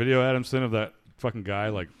see that video Adam sent of that fucking guy,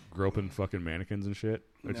 like, groping fucking mannequins and shit?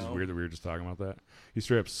 Which is No. weird that we were just talking about that. He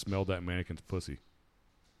straight up smelled that mannequin's pussy.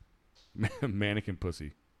 Mannequin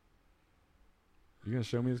pussy. You gonna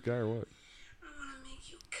show me this guy or what? I want to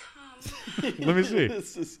make you come. Let me see.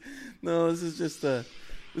 This is just this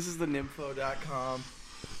is the nympho.com.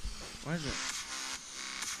 Why is it?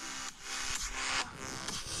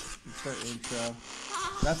 It's her intro.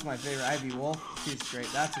 That's my favorite. Ivy Wolf. She's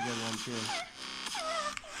great. That's a good one too.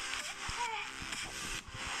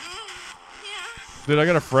 Dude, I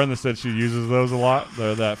got a friend that said she uses those a lot.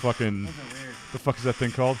 That fucking, Those are weird. the fuck is that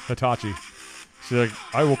thing called? Hitachi. She's like,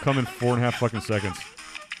 I will come in 4.5 fucking seconds.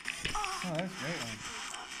 Oh, that's a great one.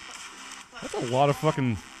 That's a lot of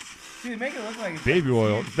fucking Dude, make it look like it's baby like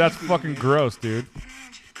oil. huge That's pee-pee, fucking dude. gross, dude.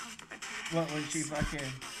 What when she fucking?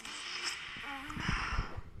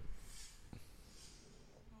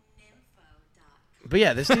 But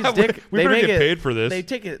yeah, this dude's dick. We they better make get it, paid for this. They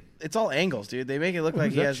take it. It's all angles, dude. They make it look Oh, like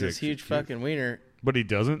who's he that has this chick? huge She's fucking wiener. But he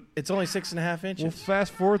doesn't. It's only 6.5 inches. Well,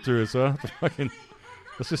 fast forward through it, so I don't have to fucking.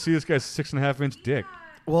 Let's just see this guy's 6.5 inch dick.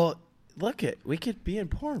 Well, look it. We could be in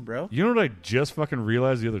porn, bro. You know what I just fucking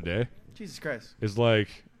realized the other day? Jesus Christ. Is like,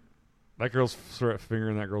 that girl's sort of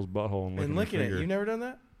fingering that girl's butthole and licking And look her at it. finger. You've never done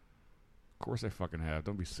that? Of course I fucking have.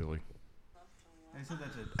 Don't be silly.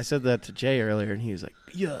 I said that to Jay earlier, and he was like,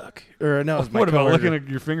 "Yuck." Or no, it was my What about coworker. looking at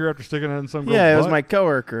your finger after sticking it in some girl's Yeah, it was butt? my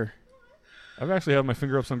coworker. I've actually had my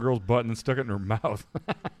finger up some girl's butt and then stuck it in her mouth.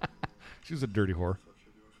 She's a dirty whore.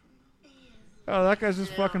 Oh, that guy's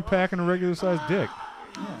just fucking packing a regular sized dick.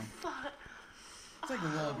 It's like a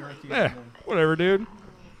little girthy. Yeah, whatever, dude.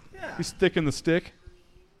 Yeah. He's sticking the stick.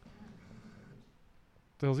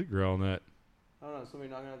 What the hell's he growling at? I don't know.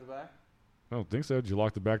 Somebody knocking at the back? I don't think so. Did you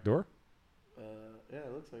lock the back door? Yeah,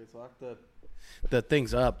 it looks like it's locked up. The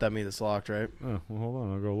thing's up. That means it's locked, right? Oh, well, hold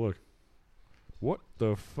on. I'll go look. What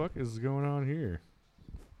the fuck is going on here?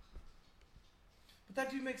 But that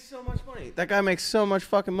dude makes so much money. That guy makes so much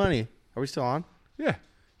fucking money. Are we still on? Yeah,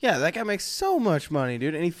 Yeah, that guy makes so much money,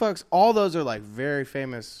 dude. And he fucks. All those are like very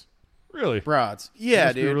famous really? broads. He Yeah,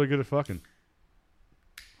 must be dude. really good at fucking.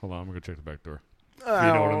 Hold on, I'm gonna go check the back door. I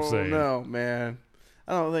you know what I'm saying. No, man.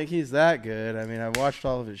 I don't think he's that good. I mean, I've watched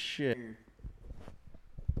all of his shit.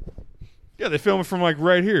 Yeah, they film it from like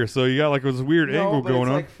right here, so you got like this weird angle going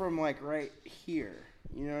on. Like from like right here.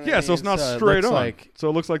 You know what Yeah, I so it's mean? not So it straight looks on. Like, So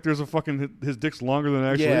it looks like there's a fucking his dick's longer than it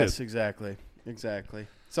actually yes, is. exactly.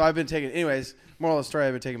 So I've been taking. Anyways, moral of the story: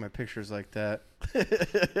 I've been taking my pictures like that.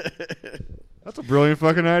 That's a brilliant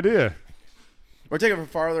fucking idea. Or take it from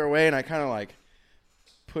farther away, and I kind of like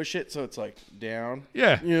push it so it's like down.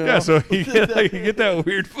 Yeah, You know? yeah. So you get that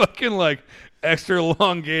weird fucking like extra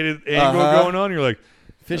elongated angle Uh-huh. going on. You're like,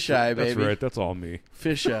 Fisheye, that's baby. right. That's all me.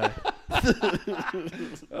 Fisheye.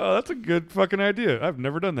 Oh, that's a good fucking idea. I've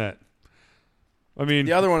never done that. I mean,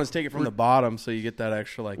 The other one is take it from the bottom, so you get that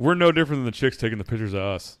extra like. we're no different than the chicks taking the pictures of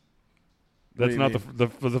us. What That's do you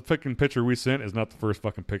not the fucking picture we sent is not the first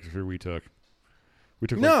fucking picture we took. We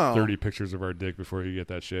took No. like 30 pictures of our dick before you get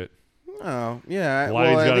that shit. Oh yeah. The Well,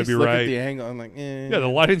 lighting's at gotta least be look right. at the angle. I'm like, Yeah, the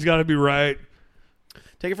lighting's got to be right.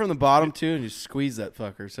 Take it from the bottom too, and just squeeze that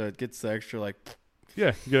fucker, so it gets the extra like.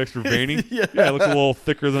 Yeah, you get extra veiny. Yeah. It looks a little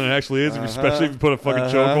thicker than it actually is, especially if you put a fucking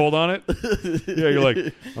chokehold on it. Yeah, you're like,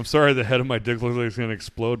 I'm sorry, the head of my dick looks like it's gonna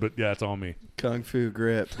explode, but yeah, it's all me. Kung Fu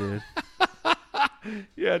grip, dude.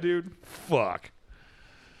 Yeah, dude. Fuck.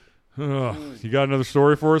 Ugh. You got another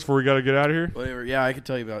story for us before we got to get out of here? Whatever. Yeah, I could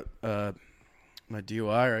tell you about my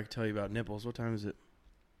DUI, or I could tell you about nipples. What time is it?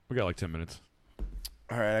 We got like 10 minutes.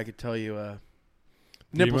 All right, I could tell you.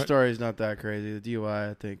 Nipple DUI? story is not that crazy. The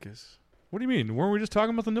DUI, I think, is. What do you mean? Weren't we just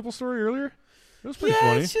talking about the nipple story earlier? It was pretty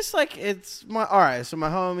Yeah, funny. it's just like it's my. All right, so my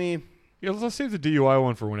homie. Yeah, let's save the DUI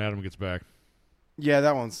one for when Adam gets back. Yeah,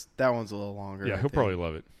 that one's a little longer. Yeah, I he'll think. probably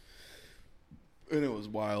love it. And it was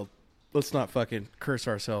wild. Let's not fucking curse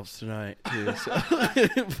ourselves tonight, too. So,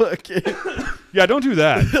 fucking. Yeah, don't do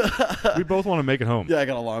that. We both want to make it home. Yeah, I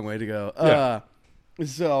got a long way to go. Yeah.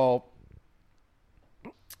 So,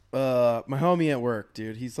 my homie at work,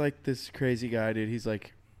 dude, he's like this crazy guy, dude. He's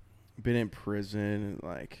like been in prison and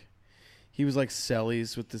like he was like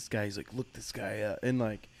cellies with this guy. He's like, look this guy up. And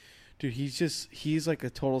like, dude, he's like a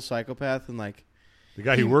total psychopath and like The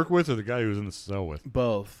guy you work with or the guy who was in the cell with?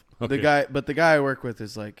 both. Okay. The guy I work with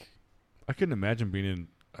is like, I couldn't imagine being in.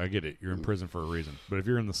 I get it. You're in prison for a reason. But if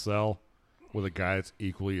you're in the cell with a guy that's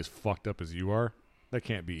equally as fucked up as you are, that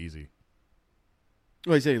can't be easy.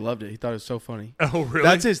 well, he said he loved it. He thought it was so funny. Oh, really?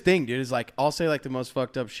 That's his thing, dude. Is like, I'll say like the most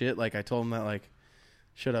fucked up shit. Like I told him that like,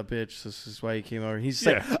 shut up, bitch. This is why you came over. He's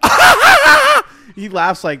just like, he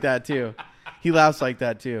laughs like that too.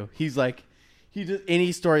 He's like, he just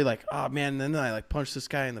any story like, oh man. And then I like punched this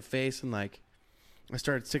guy in the face and like, I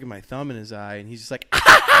started sticking my thumb in his eye and he's just like,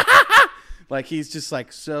 like he's just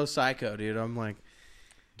like so psycho, dude. I'm like,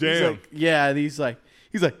 damn. he's like, yeah. And he's like,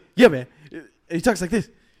 yeah, man. And he talks like this.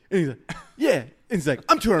 And he's like, yeah. And he's like,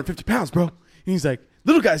 I'm 250 pounds, bro. And he's like,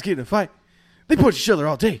 little guys get in a fight. They punch each other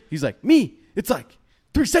all day. He's like, me, it's like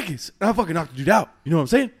 3 seconds. And I fucking knocked the dude out. You know what I'm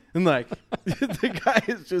saying? And like, the guy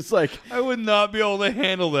is just like, I would not be able to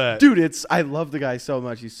handle that. dude, I love the guy so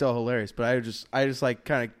much. He's so hilarious. But I just like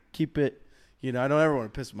kind of keep it, you know, I don't ever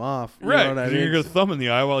want to piss him off. You Right. know what I mean? You're going to thumb in the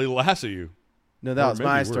eye while he laughs at you. No, that Or was maybe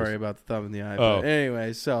my worse. story about the thumb in the eye. Oh. But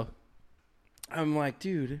anyway, so I'm like,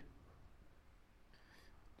 dude,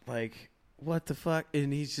 like, what the fuck?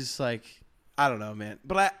 And he's just like, I don't know, man.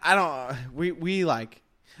 But I don't, we like,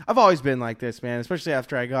 I've always been like this, man, especially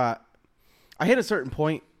after I hit a certain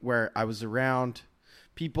point where I was around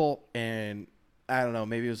people and I don't know,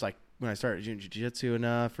 maybe it was like when I started doing jiu-jitsu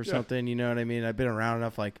enough or something, you know what I mean? I've been around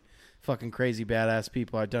enough like fucking crazy badass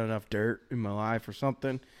people. I've done enough dirt in my life or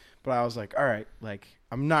something. But I was like, all right, like,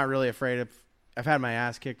 I'm not really afraid of, I've had my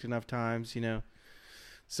ass kicked enough times, you know?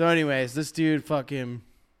 So anyways, this dude fucking,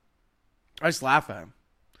 I just laugh at him.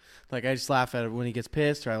 Like, I just laugh at him when he gets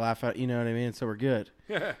pissed or I laugh at, you know what I mean? So we're good.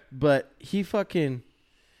 Yeah. But he fucking,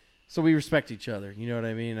 so we respect each other, you know what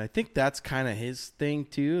I mean? I think that's kind of his thing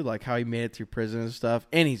too, like how he made it through prison and stuff.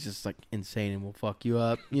 And he's just like insane and will fuck you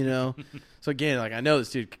up, you know? So again, like, I know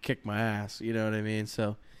this dude could kick my ass, you know what I mean?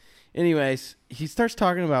 So anyways, he starts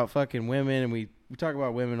talking about fucking women, and we talk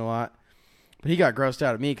about women a lot. But he got grossed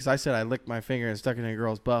out at me because I said I licked my finger and stuck it in a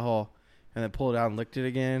girl's butthole and then pulled it out and licked it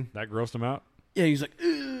again. That grossed him out? Yeah, he's like,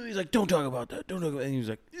 ooh. He's like, don't talk about that. Don't talk about that. And he was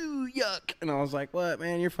like, ooh, yuck. And I was like, what,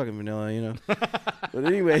 man? You're fucking vanilla, you know? But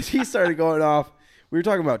anyways, he started going off. We were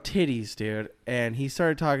talking about titties, dude. And he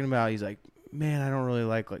started talking about, he's like, man, I don't really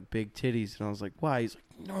like big titties. And I was like, why? He's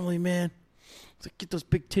like, normally, man. He's like, get those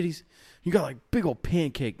big titties. You got like big old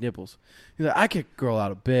pancake nipples. He's like, I kick a girl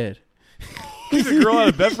out of bed. Kick a girl out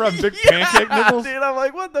of bed for having big pancake nipples? Dude, I'm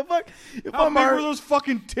like, what the fuck? If How I'm big our- were those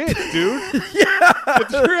fucking tits, dude? If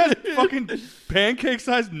you had fucking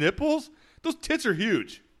pancake-sized nipples, those tits are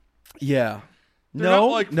huge. Yeah. They're not No,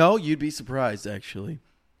 like- no, you'd be surprised, actually.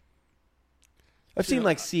 I've seen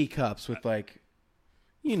like C cups with like,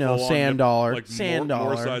 you know, Full-on sand nip- dollar. like Sand more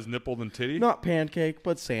dollar. size nipple than titty? Not pancake,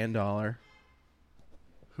 but sand dollar.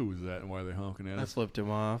 Who was that and why are they honking at I us? flipped him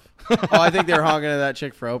off. Oh, I think they were honking at that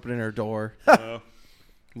chick for opening her door.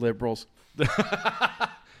 Liberals.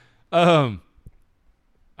 I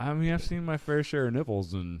mean, I've seen my fair share of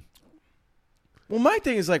nipples, and Well, my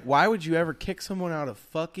thing is like, why would you ever kick someone out of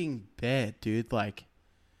fucking bed, dude? Like,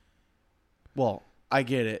 well, I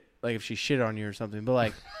get it. Like, if she shit on you or something, but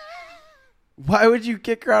like, why would you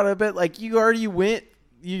kick her out of bed? Like, you already went.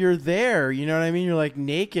 You're there. You know what I mean? You're like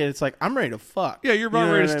naked. It's like, I'm ready to fuck. yeah, you're about You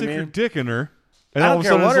know ready to what I stick mean? your dick in her, and I all don't of a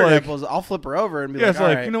care sudden what it's her like, nipples. I'll flip her over and be yeah, like, it's like,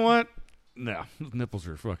 all you right. know what? No, those nipples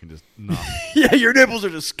are fucking just not. Yeah, your nipples are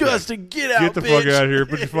disgusting. Get out, Get the bitch. fuck out of here.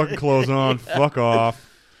 Put your fucking clothes on. Fuck off.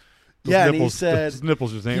 Those Yeah, and nipples, he said those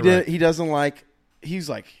nipples just ain't he right. he doesn't like. He's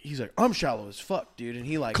like, I'm shallow as fuck, dude. And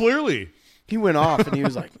he like, Clearly. he went off and he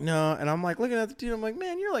was like, no. And I'm like looking at the dude. I'm like,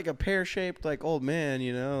 man, you're like a pear shaped like old man,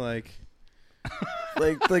 you know, like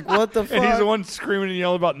what the fuck? And he's the one screaming and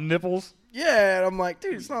yelling about nipples. Yeah, and I'm like,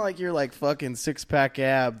 dude, it's not like you're like fucking 6-pack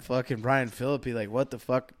ab, fucking Brian Phillippe. Like, what the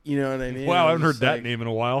fuck? You know what I mean? Wow, I I'm haven't heard just that like, name in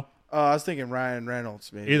a while. Oh, I was thinking Ryan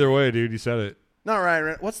Reynolds, maybe. Either way, dude, you said it. Not Ryan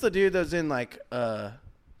Reynolds. What's the dude that was in like the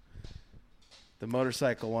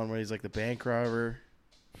motorcycle one where he's like the bank robber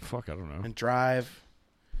Fuck, I don't know. and Drive?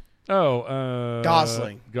 Oh,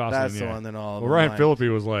 Gosling. Gosling, That's yeah. the one that all of Well, them Ryan like. Phillippe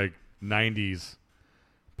was like 90s.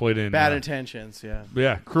 Played in Bad Intentions, yeah.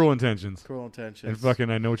 yeah, Cruel Intentions. Cruel Intentions. And fucking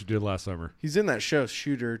I Know What You Did Last Summer. He's in that show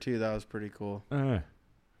Shooter too. That was pretty cool.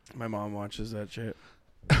 My mom watches that shit.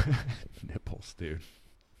 Nipples, dude.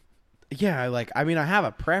 Yeah, I mean, I have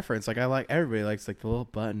a preference. Like, everybody likes, like, the little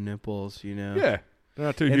button nipples, you know? Yeah. They're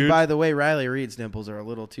not too And huge. by the way, Riley Reed's nipples are a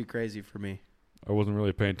little too crazy for me. I wasn't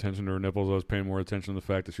really paying attention to her nipples. I was paying more attention to the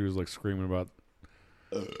fact that she was, like, screaming about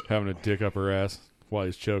having a dick up her ass while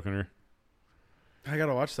he's choking her. I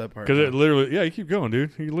gotta watch that part. Because it literally, you keep going,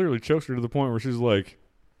 dude. He literally chokes her to the point where she's, like,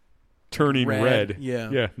 turning red. Yeah.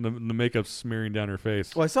 Yeah, the makeup's smearing down her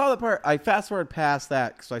face. Well, I saw the part. I fast-forwarded past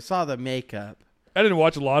that, so I saw the makeup. I didn't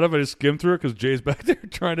watch a lot of it. I just skimmed through it because Jay's back there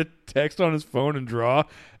trying to text on his phone and draw.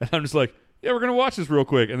 And I'm just like, yeah, we're going to watch this real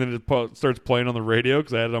quick. And then it starts playing on the radio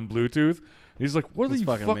because I had it on Bluetooth. And he's like, what are you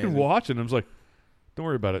fucking amazing. watching? I was like, don't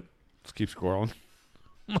worry about it. Just keep scrolling.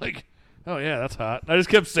 I'm like, oh, yeah, that's hot. I just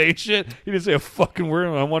kept saying shit. He didn't say a fucking word.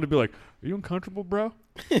 I wanted to be like, are you uncomfortable, bro?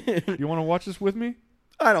 You want to watch this with me?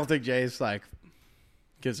 I don't think Jay's, like,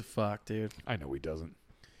 gives a fuck, dude. I know he doesn't.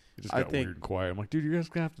 He just got weird and quiet. I'm like, dude, you guys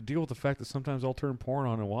going to have to deal with the fact that sometimes I'll turn porn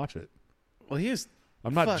on and watch it. Well,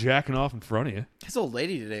 I'm not jacking off in front of you. His old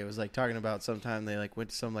lady today was, like, talking about sometime they, like, went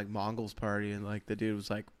to some, like, Mongols party, and, like, the dude was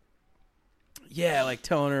like, yeah, like,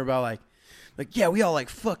 telling her about, like, yeah, we all, like,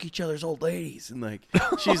 fuck each other's old ladies. And, like,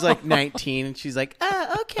 she's, like, 19, and she's like,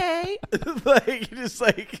 okay. Like, just,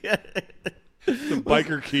 like... The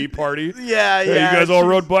biker key party. Yeah. Hey, you guys all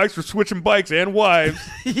rode bikes? We're switching bikes and wives.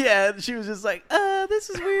 Yeah, she was just like,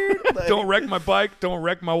 this is weird. Like, Don't wreck my bike. Don't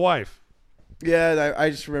wreck my wife. Yeah, and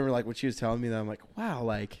I just remember, like, when she was telling me that, I'm like, wow,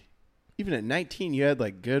 like, even at 19, you had,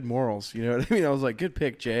 like, good morals. You know what I mean? I was like, good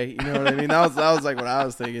pick, Jay. You know what I mean? That was like, what I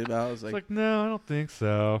was thinking about. I was like, no, I don't think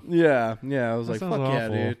so. Yeah. I was That like, sounds fuck yeah,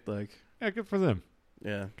 awful. dude. Like, Yeah, good for them.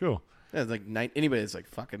 yeah. Cool. Yeah, it's like, anybody that's, like,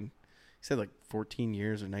 fucking, he said, like, 14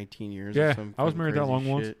 years or 19 years Yeah, or something. I was married that long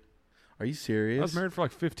once. Are you serious? I was married for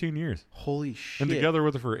like 15 years. Holy shit. And together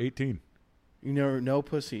with her for 18. You know, no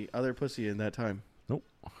other pussy in that time. Nope.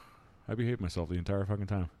 I behaved myself the entire fucking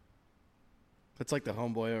time. That's like the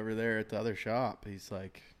homeboy over there at the other shop. He's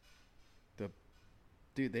like, I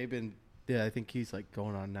think he's like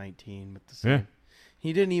going on 19 with the same. Yeah.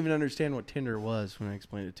 He didn't even understand what Tinder was when I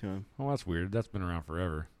explained it to him. Well, that's weird. That's been around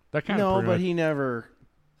forever. That kind No, of but he never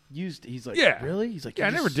used. He's like, Yeah. really? He's like, Yeah, I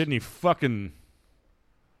you never just- did any fucking.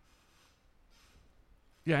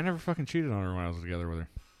 Yeah, I never fucking cheated on her when I was together with her.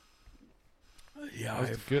 Yeah, I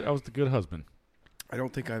was the good husband. I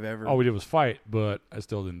don't think I've ever. All we did was fight, but I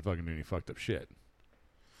still didn't fucking do any fucked up shit.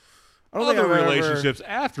 I don't think Other I've ever- relationships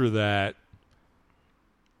after that,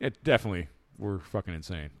 it definitely were fucking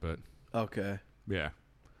insane. But Okay. yeah.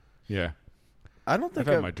 I don't I've think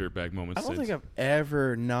had my dirtbag moments. I don't since. think I've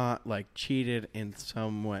ever not like cheated in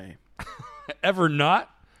some way. Ever not?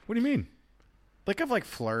 What do you mean? Like I've like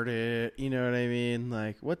flirted. You know what I mean?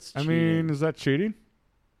 Like what's? I Cheating? mean, is that cheating?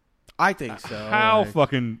 I think so. How like-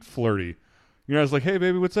 fucking flirty? You know, I was like, hey,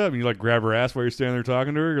 baby, what's up? And you like grab her ass while you're standing there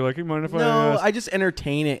talking to her. You're like, you mind if No, I just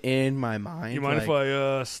entertain it in my mind. You mind if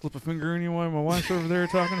I slip a finger in you while my wife's over there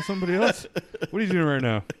talking to somebody else? What are you doing right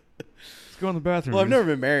now? Let's go in the bathroom. Well, I've never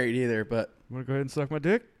been married either, but You want to go ahead and suck my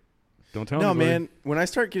dick? Don't tell no, anybody. man. When I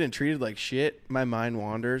start getting treated like shit, my mind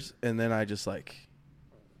wanders, and then I just like,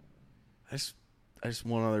 I just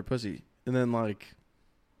want other pussy, and then like,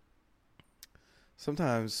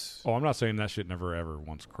 sometimes. Oh, I'm not saying that shit never ever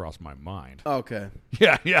once crossed my mind. Okay,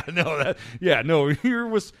 Yeah, that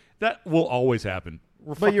will always happen.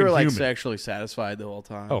 We're but you were like human. sexually satisfied the whole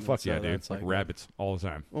time. Oh, and fuck so yeah, dude. that's Like rabbits all the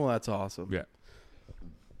time. Well, that's awesome. Yeah.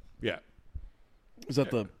 Is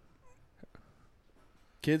that the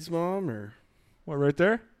kid's mom or? What, right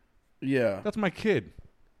there? Yeah. That's my kid.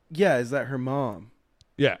 Yeah. Is that her mom?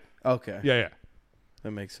 Yeah. Okay. Yeah.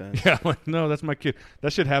 That makes sense. Yeah, I'm like, no, that's my kid.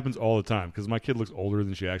 That shit happens all the time because my kid looks older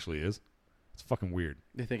than she actually is. It's fucking weird.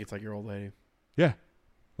 They think it's like your old lady. Yeah.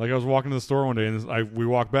 Like I was walking to the store one day and we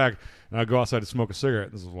walked back and I go outside to smoke a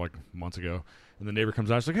cigarette. This was like months ago. And the neighbor comes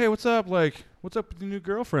out. She's like, hey, what's up? Like, what's up with your new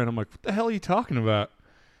girlfriend? I'm like, what the hell are you talking about?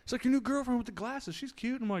 She's like, your new girlfriend with the glasses. She's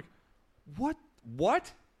cute. And I'm like, what?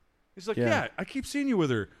 He's like, yeah, I keep seeing you with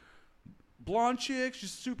her. Blonde chick. She's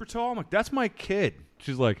super tall. I'm like, that's my kid.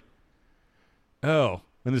 She's like, oh.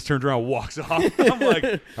 And just turns around and walks off. I'm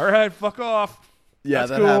like, all right, fuck off. Yeah, That's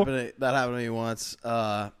that cool. happened. That happened to me once.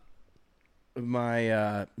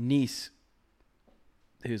 My niece,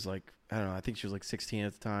 who's like, I don't know, I think she was like 16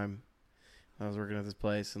 at the time. I was working at this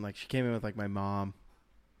place, and like she came in with like my mom,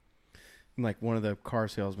 and like one of the car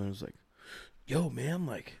salesmen was like, "Yo, man,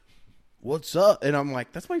 like, what's up?" And I'm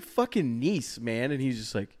like, "That's my fucking niece, man." And he's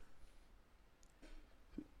just like,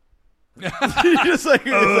 just like,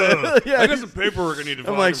 yeah, I got some paperwork I need to I'm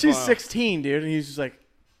find like, and she's file. 16, dude. And he's just like,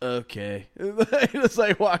 okay. And I just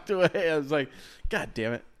like walked away. I was like, God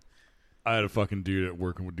damn it. I had a fucking dude at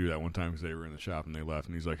work and would do that one time because they were in the shop and they left.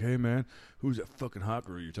 And he's like, hey, man, who's that fucking hot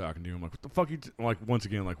girl you're talking to? I'm like, what the fuck I'm like, once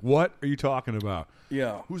again, like, what are you talking about?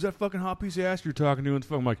 Yeah. Who's that fucking hot piece of ass you're talking to? And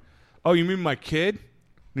I'm like, oh, you mean my kid?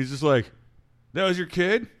 And he's just like, that was your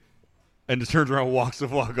kid? And just turns around and walks the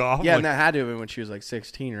fuck off. Yeah, like, and that had to have been when she was like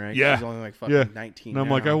 16, right? Yeah. She's only like fucking 19 And I'm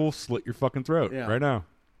now. like, I will slit your fucking throat Yeah. right now.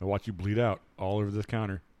 I'll watch you bleed out all over this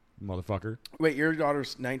counter, motherfucker. Wait, your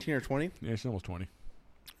daughter's 19 or 20? Yeah, she's almost 20.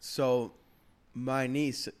 So my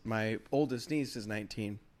niece, my oldest niece is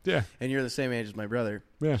 19. Yeah. And you're the same age as my brother.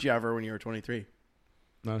 Yeah. Did you have her when you were 23?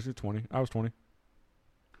 No, she's 20. I was 20.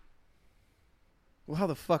 Well, how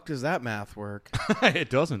the fuck does that math work? It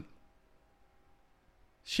doesn't.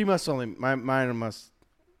 She must only, mine must,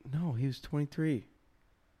 no, he was 23.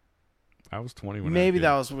 I was 20 when Maybe I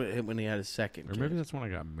that was was when he had his second Or kid. maybe that's when I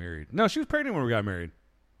got married. No, she was pregnant when we got married.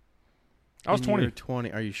 I was And you 20. were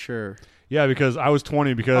 20. Are you sure? Yeah, because I was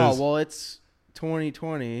 20 because... Oh, well, it's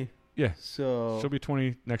 2020. yeah, So. she'll be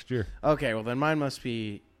 20 next year. Okay, well, then mine must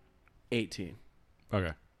be 18.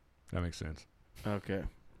 Okay. That makes sense. Okay.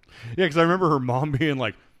 Yeah, because I remember her mom being,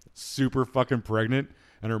 like, super fucking pregnant,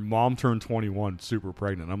 and her mom turned 21 super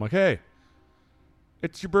pregnant. I'm like, hey,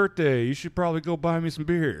 it's your birthday. You should probably go buy me some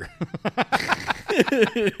beer.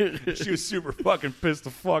 She was super fucking pissed the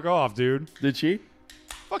fuck off, dude. Did she?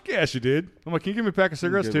 Fuck yeah, she did. I'm like, can you give me a pack of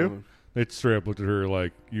cigarettes, Good too? woman. They straight up looked at her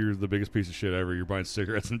like, you're the biggest piece of shit ever. You're buying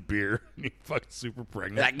cigarettes and beer. And you're fucking super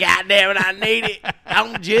pregnant. Like, God damn it, I need it.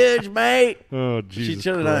 Don't judge, mate. Oh, Jesus She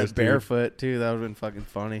should have done Christ, it dude. barefoot, too. That would have been fucking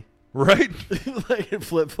funny. Right? Like in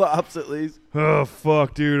flip flops, at least. Oh,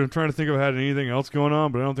 fuck, dude. I'm trying to think if I had anything else going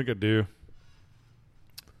on, but I don't think I do.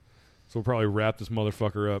 So we'll probably wrap this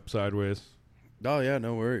motherfucker up sideways Oh, yeah,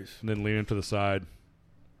 no worries. and then lean him to the side.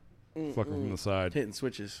 Fuck him from the side. Hitting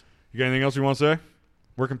switches. You got anything else you want to say?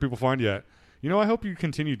 Where can people find you at? You know, I hope you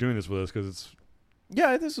continue doing this with us because it's...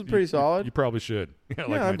 Yeah, this is pretty solid. You probably should. Yeah, like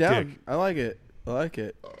yeah, my I'm down. dick. I like it. I like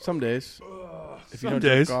it. Some days. If some you don't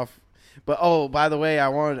days. jerk off. But, oh, by the way, I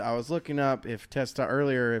was looking up if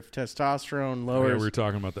testosterone Oh, lowers... yeah, we were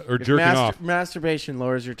talking about that. Or if jerking off. masturbation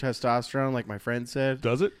lowers your testosterone, like my friend said.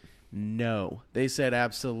 Does it? No. They said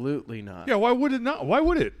absolutely not. Yeah, why would it not? Why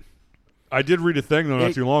would it? I did read a thing though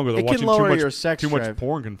not too long ago that it can watching lower your sex too much drive.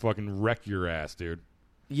 porn can fucking wreck your ass, dude.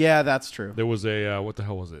 Yeah, that's true. There was a what the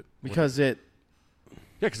hell was it? Because Yeah,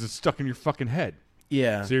 because it's stuck in your fucking head.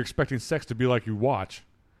 yeah. So you're expecting sex to be like you watch,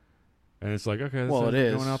 and it's like okay, Well, this it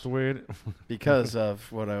is. going out the way. Because of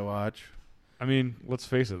what I watch. I mean, let's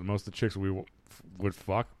face it. Most of the chicks we would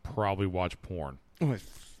fuck probably watch porn. Oh,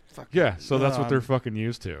 fuck. Yeah, so that's what they're I'm- fucking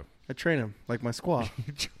used to. I train him like my squaw.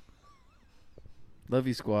 Love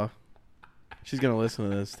you, squaw. She's gonna listen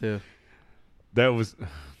to this too. That was.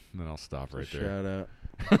 Then I'll stop right there.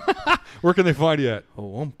 Shout out. Where can they find you at?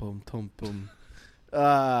 Oh, umpum tumpum.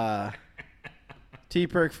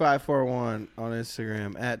 TPerk541 on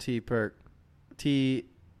Instagram at TPerk. You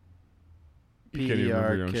can't even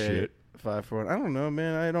remember your own TPerk shit. 541. I don't know,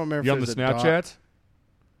 man. I don't remember. You if on the there's a dot. Snapchats?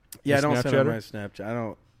 Yeah, I You don't send on Snapchatter? my Snapchat. I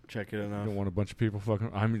don't check it You enough. don't want a bunch of people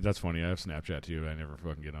fucking. I mean, that's funny. I have Snapchat too. I never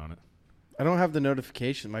fucking get on it. I don't have the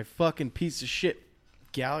notification. My fucking piece of shit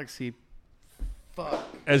Galaxy. Fuck.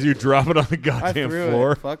 As you drop it on the I goddamn threw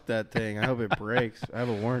floor. it. Fuck that thing. I hope it breaks. I have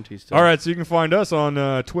a warranty still. All right, so you can find us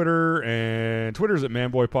on Twitter, and Twitter's at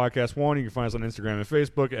Manboy Podcast 1. You can find us on Instagram and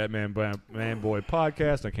Facebook at Manboy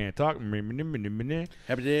Podcast. I can't talk. And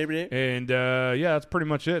yeah, that's pretty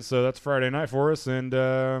much it. So that's Friday night for us, and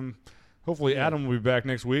hopefully Adam will be back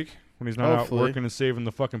next week when he's not Hopefully. out working and saving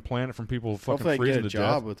the fucking planet from people fucking Hopefully I freezing get a to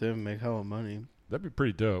job death. with him and make hella money. That'd be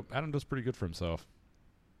pretty dope. Adam does pretty good for himself.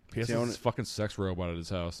 He has See, I this wanna- fucking sex robot at his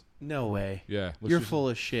house. No way. Yeah, You're full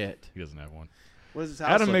of shit. He doesn't have one. What does his house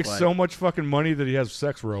Adam look makes like? so much fucking money that he has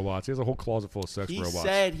sex robots. He has a whole closet full of sex He robots.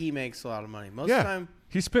 said he makes a lot of money. Most Yeah. of the time,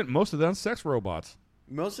 He spent most of that on sex robots.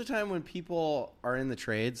 when people are in the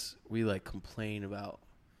trades, we like complain about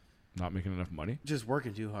Not making enough money. just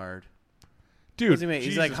working too hard. Dude, What does he make?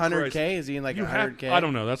 He's like Jesus 100K. Christ. Is he in like You 100K? I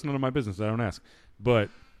don't know. That's none of my business. I don't ask. But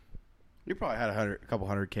You probably had a couple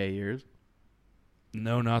 100K years.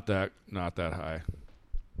 no, not that high.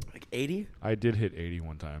 Like 80? I did hit 80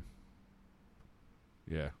 one time.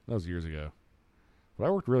 Yeah, that was years ago. But I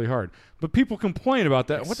worked really hard. But people complain about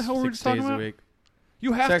that. What the hell were we 6 just talking days about? a week.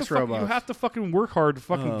 You have Sex to you robots. have to fucking work hard to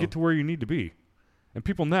fucking Oh. get to where you need to be. And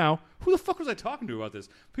people now, who the fuck was I talking to about this?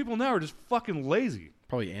 People now are just fucking lazy.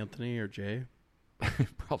 Probably Anthony or Jay.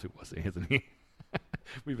 Probably was Anthony.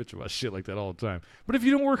 We bitch about shit like that all the time. But if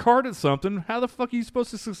you don't work hard at something, how the fuck are you supposed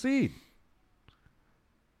to succeed?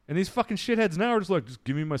 And these fucking shitheads now are just like, just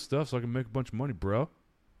give me my stuff so I can make a bunch of money, bro.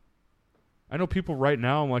 I know people right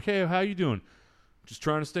now. I'm like, hey, how you doing? Just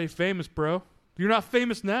trying to stay famous, bro. You're not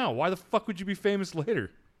famous now. Why the fuck would you be famous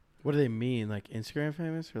later? What do they mean? Like Instagram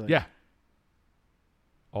famous? Or like Yeah.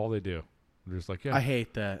 All they do. They're just like, yeah. I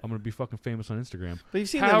hate that. I'm going to be fucking famous on Instagram. But you've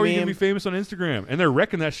seen How the are you going meme? to be famous on Instagram? And they're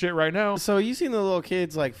wrecking that shit right now. So you seen the little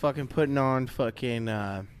kids like fucking putting on fucking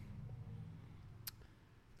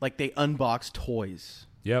like they unbox toys.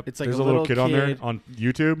 Yep. It's like There's a a little little kid on there kid. on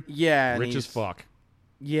YouTube. Yeah, and Rich as he's- fuck.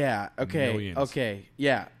 Yeah. Okay. Millions. Okay.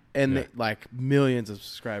 Yeah. And Yeah. They, like millions of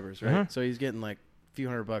subscribers, right? Uh-huh. So he's getting like a few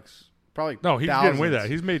 $100, probably. No, he's thousands. getting way that.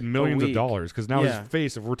 He's made millions of week. dollars because now Yeah. his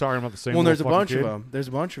face, if we're talking about the same Well, little there's a fucking bunch kid, of them. There's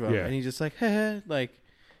a bunch of them, Yeah. and he's just like, like,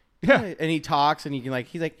 Yeah. hey. And he talks, and you can like,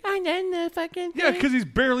 he's like, I'm in the fucking. Yeah, thing." because he's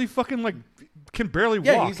barely fucking like, can barely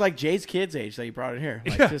Yeah, walk. he's like Jay's kid's age that he brought in here.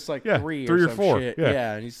 Like Yeah, just like yeah, 3 3 or some 4, Shit.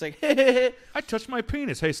 yeah. And he's like, and I touched my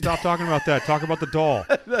penis. Hey, stop talking about that. Talk about the doll.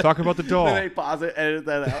 Talk about the doll. then they pause it, edit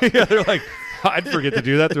that out. Yeah, they're like, I'd forget to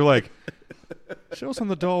do that. They're like, show us on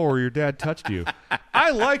the doll where your dad touched you.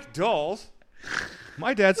 I like dolls.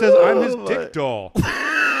 My dad says I'm his dick doll.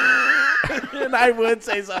 And I would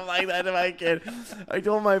say something like that to my kid. I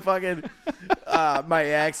told my fucking my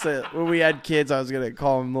ex that when we had kids, I was gonna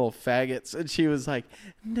call them little faggots, and she was like,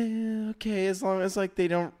 "No, okay, as long as like they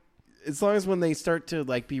don't, as long as when they start to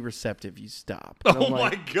like be receptive, you stop." And Oh I'm my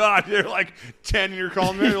like, God. They're like 10 and you're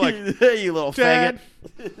calling me. They're like, you little Dad,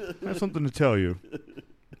 faggot. I have something to tell you.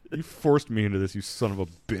 You forced me into this, you son of a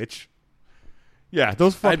bitch. Yeah,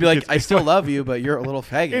 those fucking I'd be like, kids. I still love you, but you're a little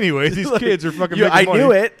faggot. Anyways, these kids are fucking making I money.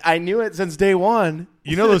 knew it. I knew it since day one.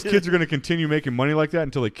 You know those kids are going to continue making money like that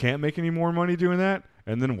until they can't make any more money doing that?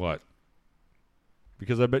 And then what?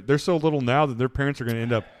 Because I bet they're so little now that their parents are going to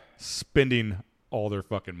end up spending all their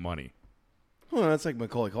fucking money. Well, that's like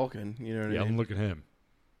Macaulay Culkin. You know what Yeah, I mean? look at him.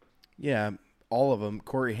 Yeah, all of them.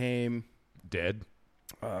 Corey Haim, Dead.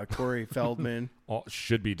 Corey Feldman. All,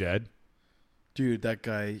 should be dead. Dude, that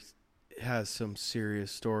guy has some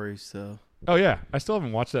serious stories, though. Oh, yeah. I still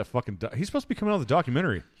haven't watched that fucking... He's supposed to be coming out of the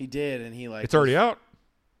documentary. He did, and he like... It's already out?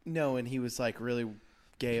 No, and he was like really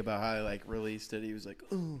gay about how he like released it. He was like,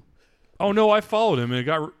 ooh. Oh, no, I followed him, and it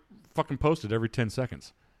got fucking posted every 10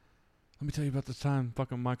 seconds. Let me tell you about this time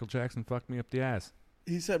fucking Michael Jackson fucked me up the ass.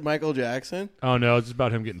 He said Michael Jackson? Oh, no, it's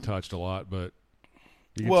about him getting touched a lot, but...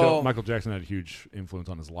 You can Well- tell Michael Jackson had a huge influence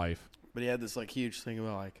on his life. But he had this like huge thing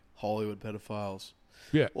about like Hollywood pedophiles.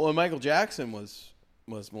 Yeah. Well, and Michael Jackson was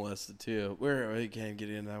molested too. We can't get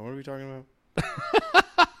into that. What are we talking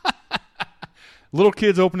about? Little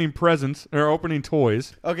kids opening presents or opening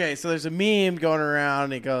toys. Okay, so there's a meme going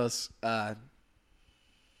around. He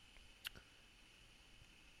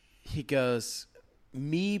goes,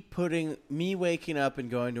 me waking up and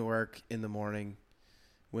going to work in the morning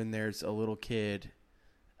when there's a little kid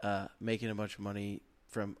making a bunch of money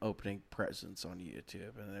from opening presents on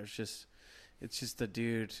YouTube, and it's just the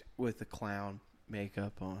dude with the clown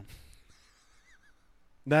makeup on.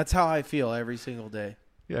 That's how I feel every single day.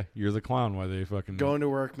 Yeah, you're the clown. Why they fucking Going to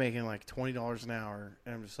work making like $20 an hour,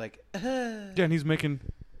 and I'm just like, Yeah, and he's making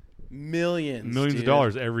millions of dude.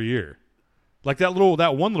 dollars every year. Like that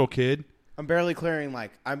one little kid. I'm barely clearing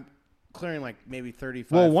like maybe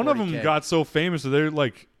 35. Well, one of them 40K. got so famous that they're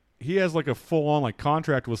like he has like a full on like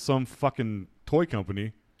contract with some fucking toy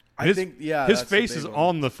company. I think yeah, his that's the face big is one.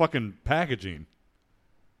 on the fucking packaging.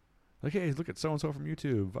 Like, hey, look at so and so from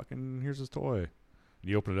YouTube. Fucking here's his toy. And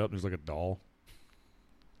you open it up and there's like a doll.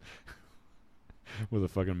 With a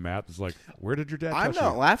fucking map that's like, where did your dad I'm touch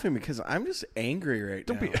not you? laughing because I'm just angry right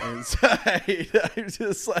Don't now. be- Inside. I'm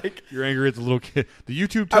just like, You're angry at the little kid. The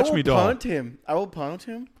YouTube I touch will me doll. punt him. I will punt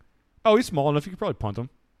him. Oh, he's small enough. You could probably punt him.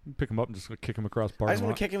 You pick him up and just kick him across I parking just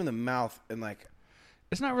want lot. to kick him in the mouth and like.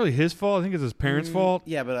 It's not really his fault. I think it's his parents' fault.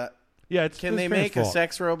 Yeah, but Yeah, it's can his they parents' make a fault.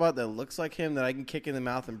 sex robot that looks like him that I can kick in the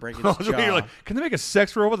mouth and break his Oh, jaw? so you're like, can they make a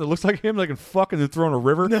sex robot that looks like him that can fuck and then throw in a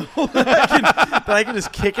river? No. that I can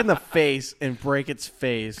just kick in the face and break its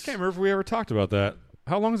face. I can't remember if we ever talked about that.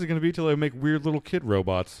 How long is it going to be till they make weird little kid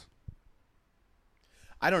robots?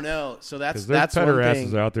 I don't know. So Because that's there's one pederasts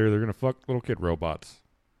thing. out there. They're going to fuck little kid robots.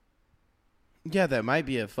 Yeah, that might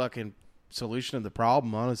be a fucking solution of the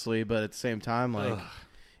problem, honestly. But at the same time, like,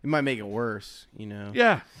 it might make it worse. You know?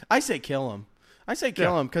 Yeah. I say kill him. I say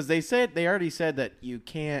kill him because they already said that you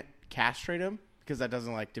can't castrate them because that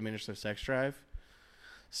doesn't like diminish their sex drive.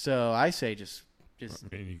 So I say just I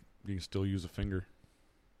mean, you can still use a finger.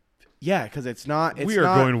 yeah, because it's not. It's we are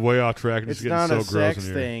not, going way off track and It's just getting not so a gross sex in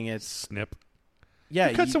here. thing. It's Snip. yeah.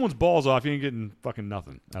 You cut someone's balls off, you ain't getting fucking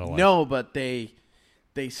nothing out of life. No, but they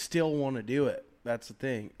still want to do it. That's the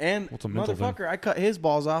thing. And What's a mental motherfucker, I cut his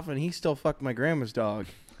balls off and he still fucked my grandma's dog.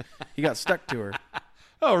 He got stuck to her.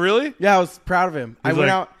 Oh, really? Yeah, I was proud of him. I He's went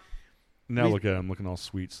like- out. Now We- look at him looking all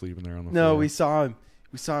sweet sleeping there on the No, floor. we saw him.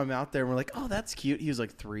 We saw him out there, and we're like, "Oh, that's cute." He was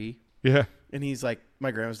like 3, Yeah. and he's like,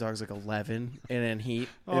 my grandma's dog's like 11, and then he.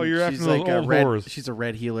 Oh, and you're she's after those like a old red. whores. She's a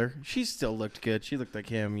red heeler. She still looked good. She looked like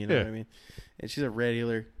him. You know Yeah. what I mean? And she's a red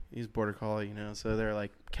heeler. He's border collie. You know, so they're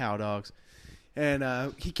like cow dogs. And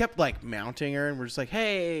he kept like mounting her, and we're just like,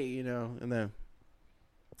 "Hey," you know. And then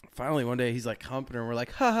finally one day he's like humping her, and we're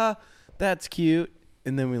like, "Haha, that's cute."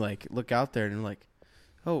 And then we like look out there, and we're like,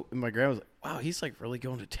 "Oh," and my grandma was like, "Wow, he's like really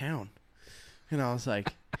going to town." And I was like,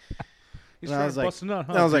 He's and I trying was to like, bust a nut,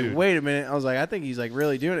 huh, and I was dude? like, "Wait a minute." I was like, "I think he's like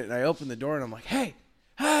really doing it." And I opened the door, and I'm like, "Hey,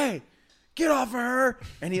 get off of her!"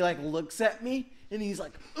 And he like looks at me, and he's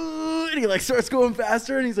like, and he like starts going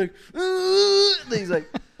faster, and he's like, and he's like,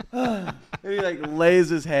 and he like lays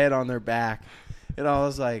his head on their back, and I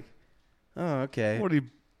was like, "Oh, okay." What do you...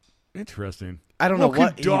 Interesting. I don't know Well, can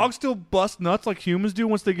what he- dogs still bust nuts like humans do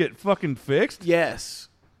once they get fucking fixed? Yes,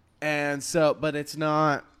 and so, but it's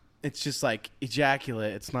not. It's just like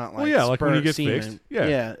ejaculate. It's not like Well, yeah, like when you sperm, get semen. fixed. Yeah.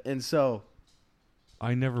 yeah. And so,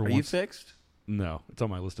 I never are once... you fixed? No, it's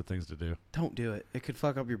on my list of things to do. Don't do it. It could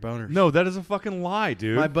fuck up your boner. No, that is a fucking lie,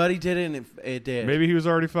 dude. My buddy did it, and it did. Maybe he was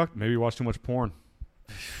already fucked. Maybe he watched too much porn.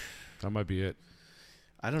 That might be it.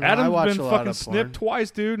 I don't know. I Adam's watch been a lot fucking of snipped porn.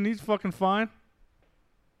 twice, dude, and he's fucking fine.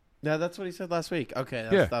 Yeah, that's what he said last week. Okay,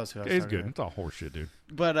 Yeah, that was who I was he's talking good. about. It's all horseshit, dude.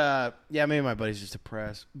 But yeah, maybe my buddy's just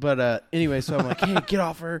depressed. But anyway, so I'm like, "Hey, get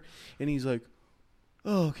off her," and he's like,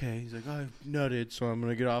 "Oh, okay." He's like, "I nutted, so I'm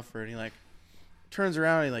gonna get off her," and he like turns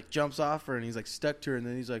around and he like jumps off her, and he's like stuck to her, and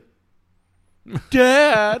then he's like,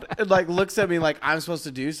 "Dad," and like looks at me like I'm supposed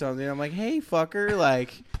to do something. I'm like, "Hey, fucker,"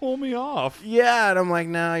 like. Pull me off. Yeah, and I'm like,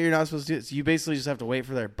 "No, you're not supposed to do it." So you basically just have to wait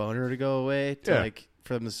for their boner to go away to Yeah. like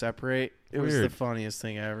for them to separate. It was Weird. the funniest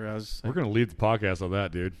thing ever. I was just We're like, gonna leave the podcast on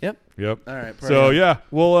that, dude. Yep. Yep. all right. So yeah,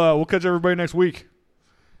 we'll catch everybody next week.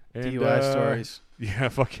 And, DUI stories. Yeah,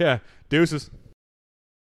 fuck yeah. Deuces.